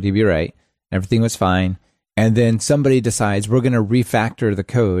db import db write, everything was fine. And then somebody decides we're going to refactor the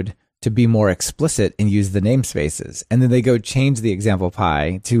code to be more explicit and use the namespaces. And then they go change the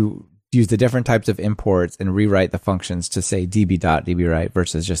example.py to use the different types of imports and rewrite the functions to say db.db write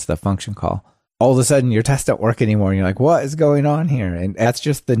versus just the function call. All of a sudden your test don't work anymore. And you're like, what is going on here? And that's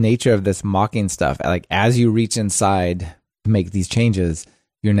just the nature of this mocking stuff. Like as you reach inside to make these changes,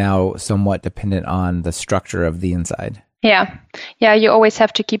 you're now somewhat dependent on the structure of the inside. Yeah. Yeah, you always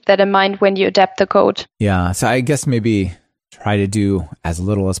have to keep that in mind when you adapt the code. Yeah. So I guess maybe try to do as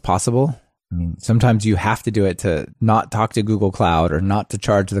little as possible. I mean, sometimes you have to do it to not talk to Google Cloud or not to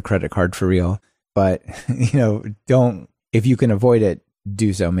charge the credit card for real. But, if you can avoid it,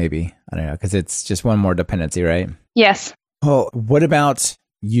 do so maybe. I don't know, because it's just one more dependency, right? Yes. Well, what about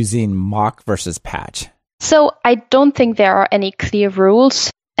using mock versus patch? So I don't think there are any clear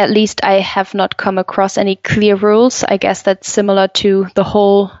rules. At least I have not come across any clear rules. I guess that's similar to the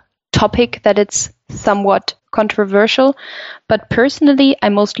whole topic, that it's somewhat controversial. But personally, I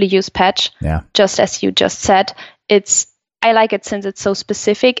mostly use patch. Yeah. Just as you just said. I like it since it's so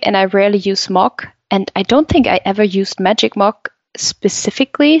specific, and I rarely use mock. And I don't think I ever used magic mock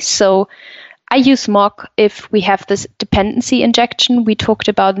specifically. So I use mock if we have this dependency injection we talked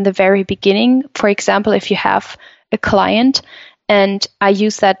about in the very beginning. For example, if you have a client, and I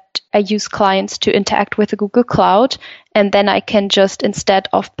use clients to interact with the Google Cloud, and then I can just, instead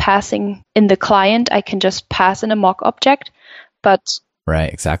of passing in the client, I can just pass in a mock object. But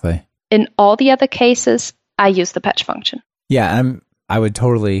right, exactly. In all the other cases, I use the patch function. Yeah, I would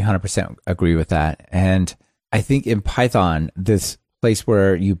totally 100% agree with that. And I think in Python, this place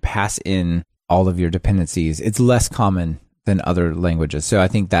where you pass in all of your dependencies, it's less common than other languages. So I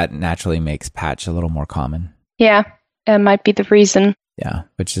think that naturally makes patch a little more common. Yeah. Might be the reason. Yeah,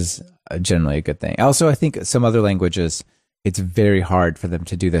 which is generally a good thing. Also, I think some other languages, it's very hard for them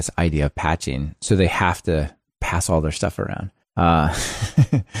to do this idea of patching. So they have to pass all their stuff around.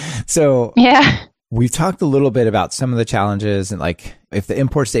 So yeah, we've talked a little bit about some of the challenges, and like if the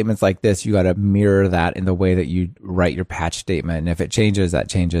import statement's like this, you got to mirror that in the way that you write your patch statement. And if it changes, that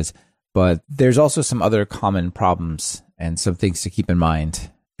changes. But there's also some other common problems and some things to keep in mind.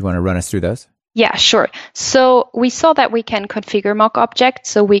 You want to run us through those? Yeah, sure. So we saw that we can configure mock objects,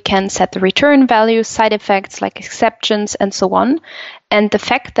 so we can set the return values, side effects like exceptions, and so on. And the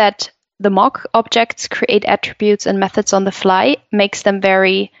fact that the mock objects create attributes and methods on the fly makes them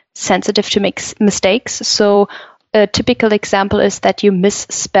very sensitive to make mistakes. So a typical example is that you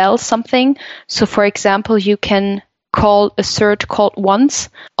misspell something. So for example, you can call assert called once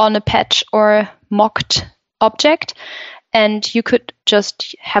on a patch or mocked object, and you could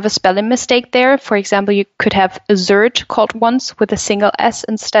just have a spelling mistake there. For example, you could have assert called once with a single S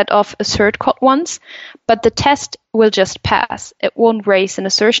instead of assert called once, but the test will just pass. It won't raise an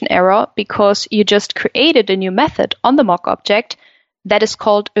assertion error because you just created a new method on the mock object that is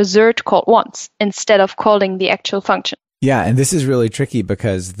called assert called once instead of calling the actual function. Yeah, and this is really tricky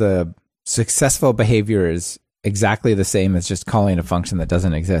because the successful behavior is exactly the same as just calling a function that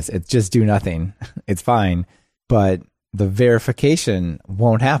doesn't exist. It's just do nothing. It's fine, but the verification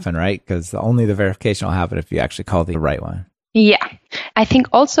won't happen, right? Because only the verification will happen if you actually call the right one. Yeah. I think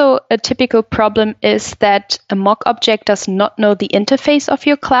also a typical problem is that a mock object does not know the interface of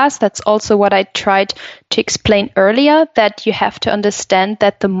your class. That's also what I tried to explain earlier, that you have to understand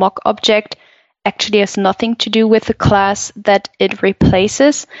that the mock object actually has nothing to do with the class that it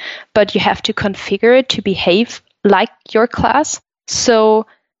replaces, but you have to configure it to behave like your class. So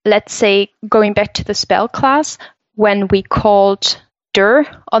let's say, going back to the spell class, when we called dir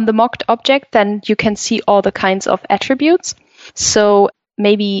on the mocked object, then you can see all the kinds of attributes. So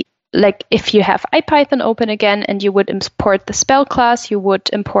maybe like if you have IPython open again and you would import the spell class, you would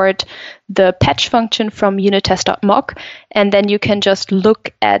import the patch function from unittest.mock, and then you can just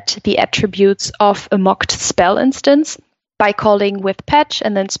look at the attributes of a mocked spell instance by calling with patch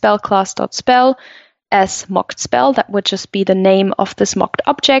and then spell class.spell as mocked spell. That would just be the name of this mocked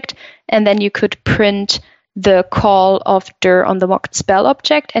object. And then you could print the call of dir on the mocked spell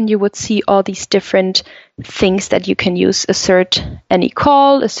object, and you would see all these different things that you can use: assert any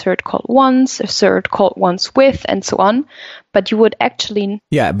call, assert call once, assert call once with, and so on. But you would actually...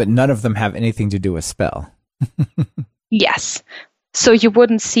 Yeah, but none of them have anything to do with spell. Yes. So you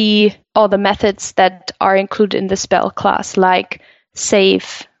wouldn't see all the methods that are included in the spell class, like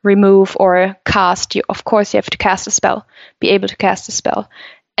save, remove, or cast. Of course, you have to cast a spell, be able to cast a spell.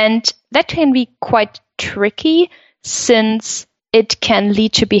 And that can be quite tricky since it can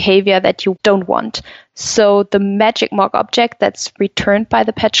lead to behavior that you don't want. So the magic mock object that's returned by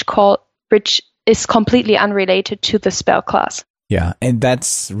the patch call, which is completely unrelated to the spell class. Yeah, and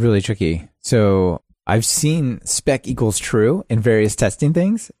that's really tricky. So I've seen spec equals true in various testing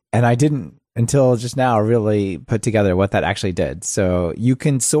things, and I didn't until just now really put together what that actually did. So you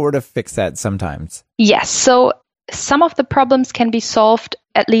can sort of fix that sometimes. Yes, so some of the problems can be solved,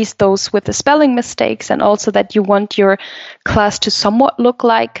 at least those with the spelling mistakes, and also that you want your class to somewhat look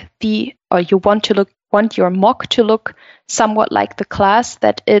like you want your mock to look somewhat like the class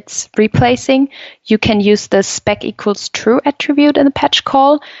that it's replacing. You can use the spec equals true attribute in the patch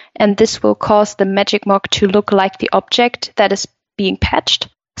call, and this will cause the magic mock to look like the object that is being patched.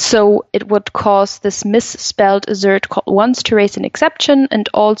 So it would cause this misspelled assert call once to raise an exception, and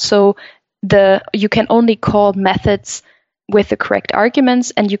also you can only call methods with the correct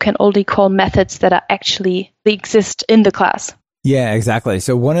arguments, and you can only call methods that are actually exist in the class. Yeah, exactly.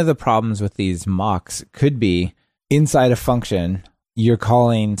 So one of the problems with these mocks could be inside a function, you're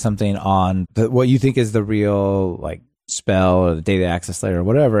calling something on what you think is the real like spell or the data access layer or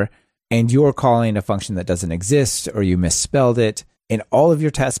whatever, and you're calling a function that doesn't exist or you misspelled it, and all of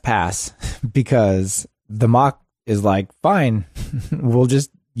your tests pass because the mock is like, fine,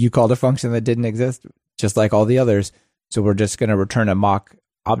 you called a function that didn't exist, just like all the others. So we're just going to return a mock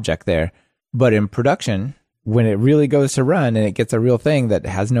object there. But in production, when it really goes to run and it gets a real thing that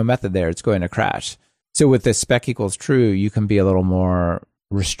has no method there, it's going to crash. So with this spec equals true, you can be a little more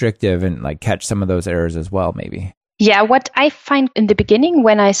restrictive and like catch some of those errors as well, maybe. Yeah, what I find in the beginning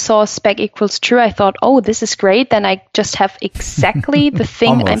when I saw spec equals true, I thought, oh, this is great. Then I just have exactly the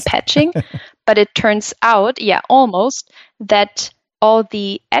thing I'm patching. But it turns out, almost, that all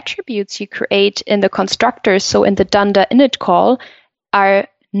the attributes you create in the constructor, so in the dunder init call, are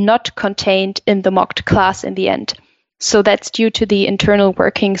not contained in the mocked class in the end. So that's due to the internal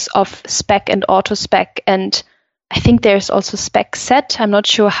workings of spec and autospec. And I think there's also spec set. I'm not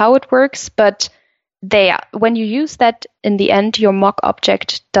sure how it works, but when you use that in the end, your mock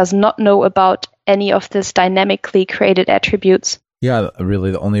object does not know about any of this dynamically created attributes. Yeah,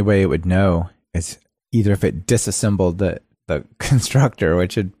 really the only way it would know is either if it disassembled the constructor,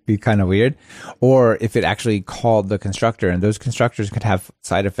 which would be kind of weird, or if it actually called the constructor, and those constructors could have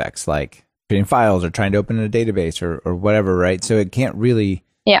side effects like creating files or trying to open a database or whatever, right? So it can't really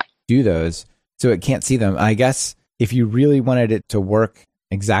do those. So it can't see them. I guess if you really wanted it to work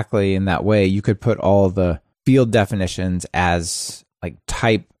exactly in that way, you could put all the field definitions as like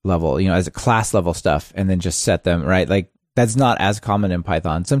type level, as a class level stuff, and then just set them, right? Like that's not as common in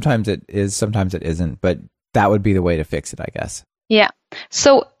Python. Sometimes it is, sometimes it isn't, but that would be the way to fix it, I guess. Yeah.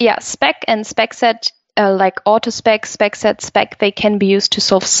 So spec and spec set, like autospec, spec set, spec, they can be used to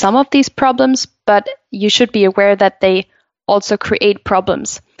solve some of these problems, but you should be aware that they also create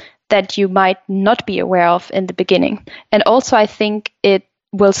problems that you might not be aware of in the beginning. And also, I think it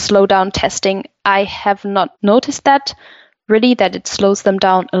will slow down testing. I have not noticed that it slows them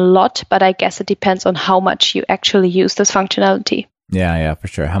down a lot, but I guess it depends on how much you actually use this functionality. Yeah, for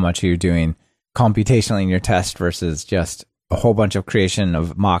sure. How much are you doing computationally in your test versus just a whole bunch of creation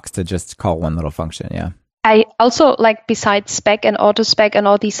of mocks to just call one little function. Yeah. I also like, besides spec and autospec and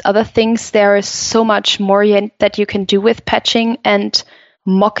all these other things, there is so much more that you can do with patching and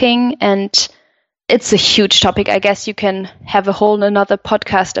mocking, and it's a huge topic. I guess you can have a whole another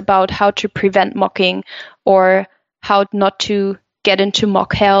podcast about how to prevent mocking or how not to get into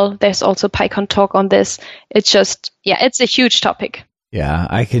mock hell. There's also PyCon talk on this. It's just, it's a huge topic. Yeah,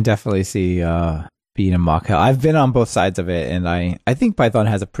 I can definitely see being a mock hell. I've been on both sides of it, and I think Python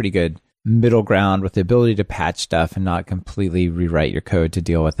has a pretty good middle ground with the ability to patch stuff and not completely rewrite your code to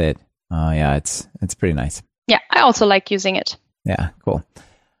deal with it. It's pretty nice. Yeah, I also like using it. Yeah, cool.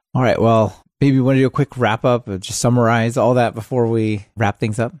 All right, well, maybe you want to do a quick wrap up, just summarize all that before we wrap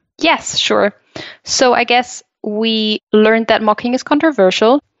things up? Yes, sure. So I guess we learned that mocking is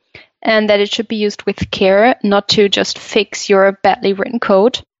controversial, and that it should be used with care, not to just fix your badly written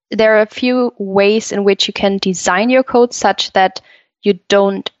code. There are a few ways in which you can design your code such that you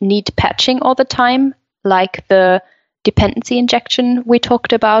don't need patching all the time, like the dependency injection we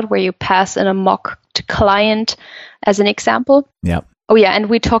talked about, where you pass in a mocked client as an example. Yeah. Oh yeah, and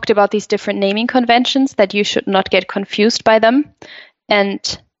we talked about these different naming conventions, that you should not get confused by them. And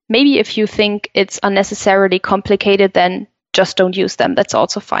maybe if you think it's unnecessarily complicated, then just don't use them. That's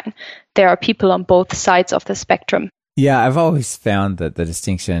also fine. There are people on both sides of the spectrum. Yeah, I've always found that the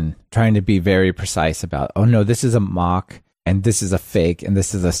distinction, trying to be very precise about, oh no, this is a mock and this is a fake and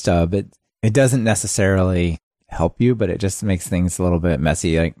this is a stub. It doesn't necessarily help you, but it just makes things a little bit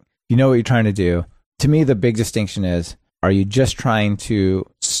messy. Like, you know what you're trying to do. To me, the big distinction is, are you just trying to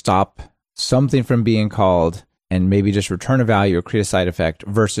stop something from being called and maybe just return a value or create a side effect,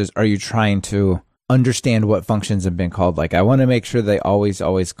 versus are you trying to understand what functions have been called? Like, I want to make sure they always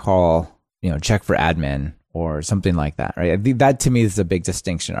call, check for admin or something like that, right? I think that to me is a big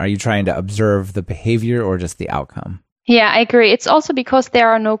distinction. Are you trying to observe the behavior or just the outcome? Yeah, I agree. It's also because there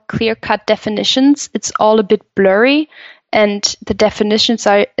are no clear-cut definitions. It's all a bit blurry, and the definitions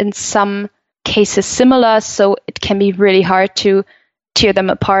are in some cases similar, so it can be really hard to tear them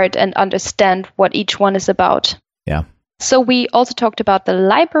apart and understand what each one is about. Yeah. So we also talked about the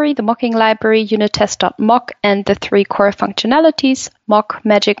library, the mocking library, unittest.mock, and the 3 core functionalities, mock,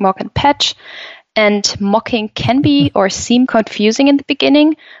 magic, mock, and patch. And mocking can be or seem confusing in the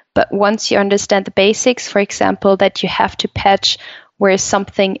beginning, but once you understand the basics, for example, that you have to patch where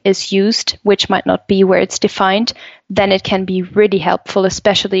something is used, which might not be where it's defined, then it can be really helpful,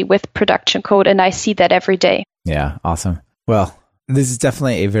 especially with production code. And I see that every day. Yeah, awesome. Well, this is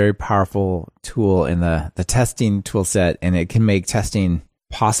definitely a very powerful tool in the testing tool set, and it can make testing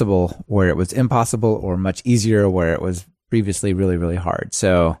possible where it was impossible or much easier where it was previously really, really hard.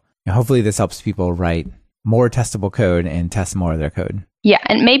 So hopefully this helps people write more testable code and test more of their code. Yeah,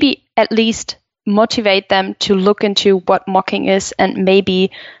 and maybe at least motivate them to look into what mocking is and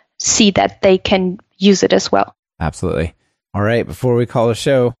maybe see that they can use it as well. Absolutely. All right, before we call the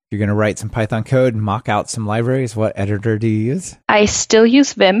show, you're going to write some Python code, mock out some libraries. What editor do you use? I still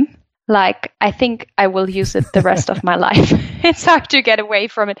use Vim. I think I will use it the rest of my life. It's hard to get away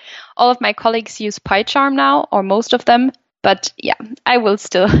from it. All of my colleagues use PyCharm now, or most of them. But yeah, I will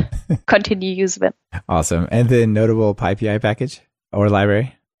still continue to use Vim. Awesome. And the notable PyPI package or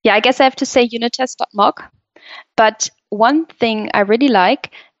library? Yeah, I guess I have to say unitest.mock. But one thing I really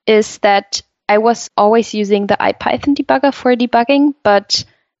like is that I was always using the IPython debugger for debugging, but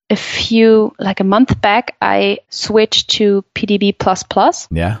a month back, I switched to PDB++.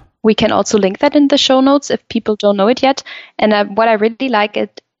 Yeah. We can also link that in the show notes if people don't know it yet. And what I really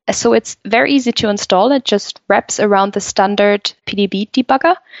like so it's very easy to install. It just wraps around the standard PDB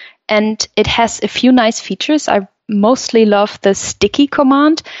debugger, and it has a few nice features. I mostly love the sticky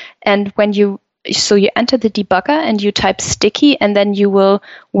command, and when you enter the debugger and you type sticky, and then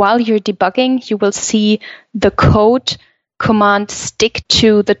while you're debugging, you will see the code command stick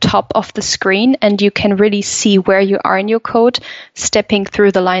to the top of the screen, and you can really see where you are in your code, stepping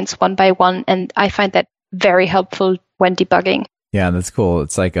through the lines one by one. And I find that very helpful when debugging. Yeah, that's cool.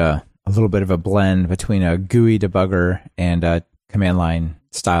 It's like a little bit of a blend between a GUI debugger and a command line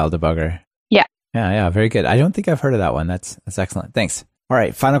style debugger. Yeah. Yeah, very good. I don't think I've heard of that one. That's excellent. Thanks. All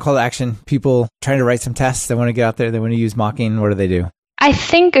right, final call to action. People trying to write some tests, they want to get out there, they want to use mocking. What do they do? I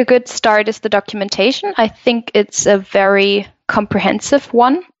think a good start is the documentation. I think it's a very comprehensive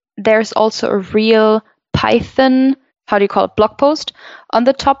one. There's also a real Python, blog post on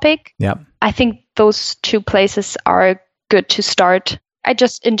the topic. Yep. I think those two places are good to start.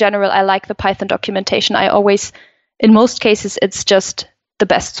 In general, I like the Python documentation. In most cases, it's just the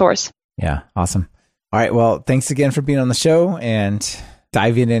best source. Yeah, awesome. All right, well, thanks again for being on the show and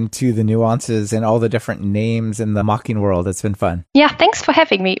diving into the nuances and all the different names in the mocking world. It's been fun. Yeah, thanks for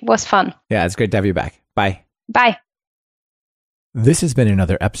having me. It was fun. Yeah, it's great to have you back. Bye. Bye. This has been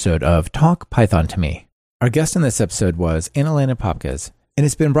another episode of Talk Python to Me. Our guest in this episode was Annalena Popkes, and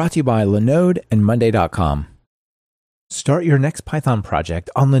it's been brought to you by Linode and Monday.com. Start your next Python project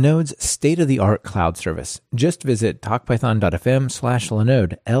on Linode's state-of-the-art cloud service. Just visit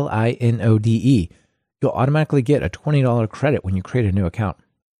talkpython.fm/Linode, Linode. You'll automatically get a $20 credit when you create a new account.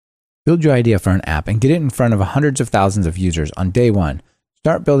 Build your idea for an app and get it in front of hundreds of thousands of users on day one.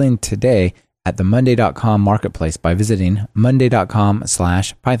 Start building today at the Monday.com marketplace by visiting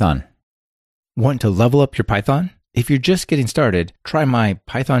Monday.com/Python. Want to level up your Python? If you're just getting started, try my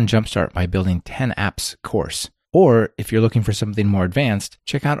Python Jumpstart by Building 10 Apps course. Or if you're looking for something more advanced,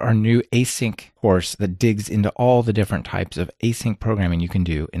 check out our new async course that digs into all the different types of async programming you can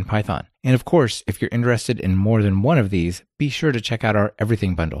do in Python. And of course, if you're interested in more than one of these, be sure to check out our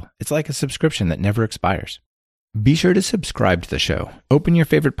Everything Bundle. It's like a subscription that never expires. Be sure to subscribe to the show. Open your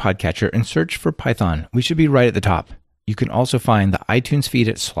favorite podcatcher and search for Python. We should be right at the top. You can also find the iTunes feed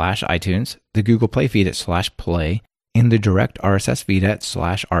at /iTunes, the Google Play feed at /Play, and the direct RSS feed at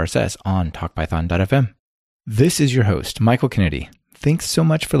 /RSS on talkpython.fm. This is your host, Michael Kennedy. Thanks so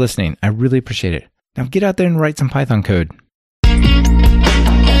much for listening. I really appreciate it. Now get out there and write some Python code.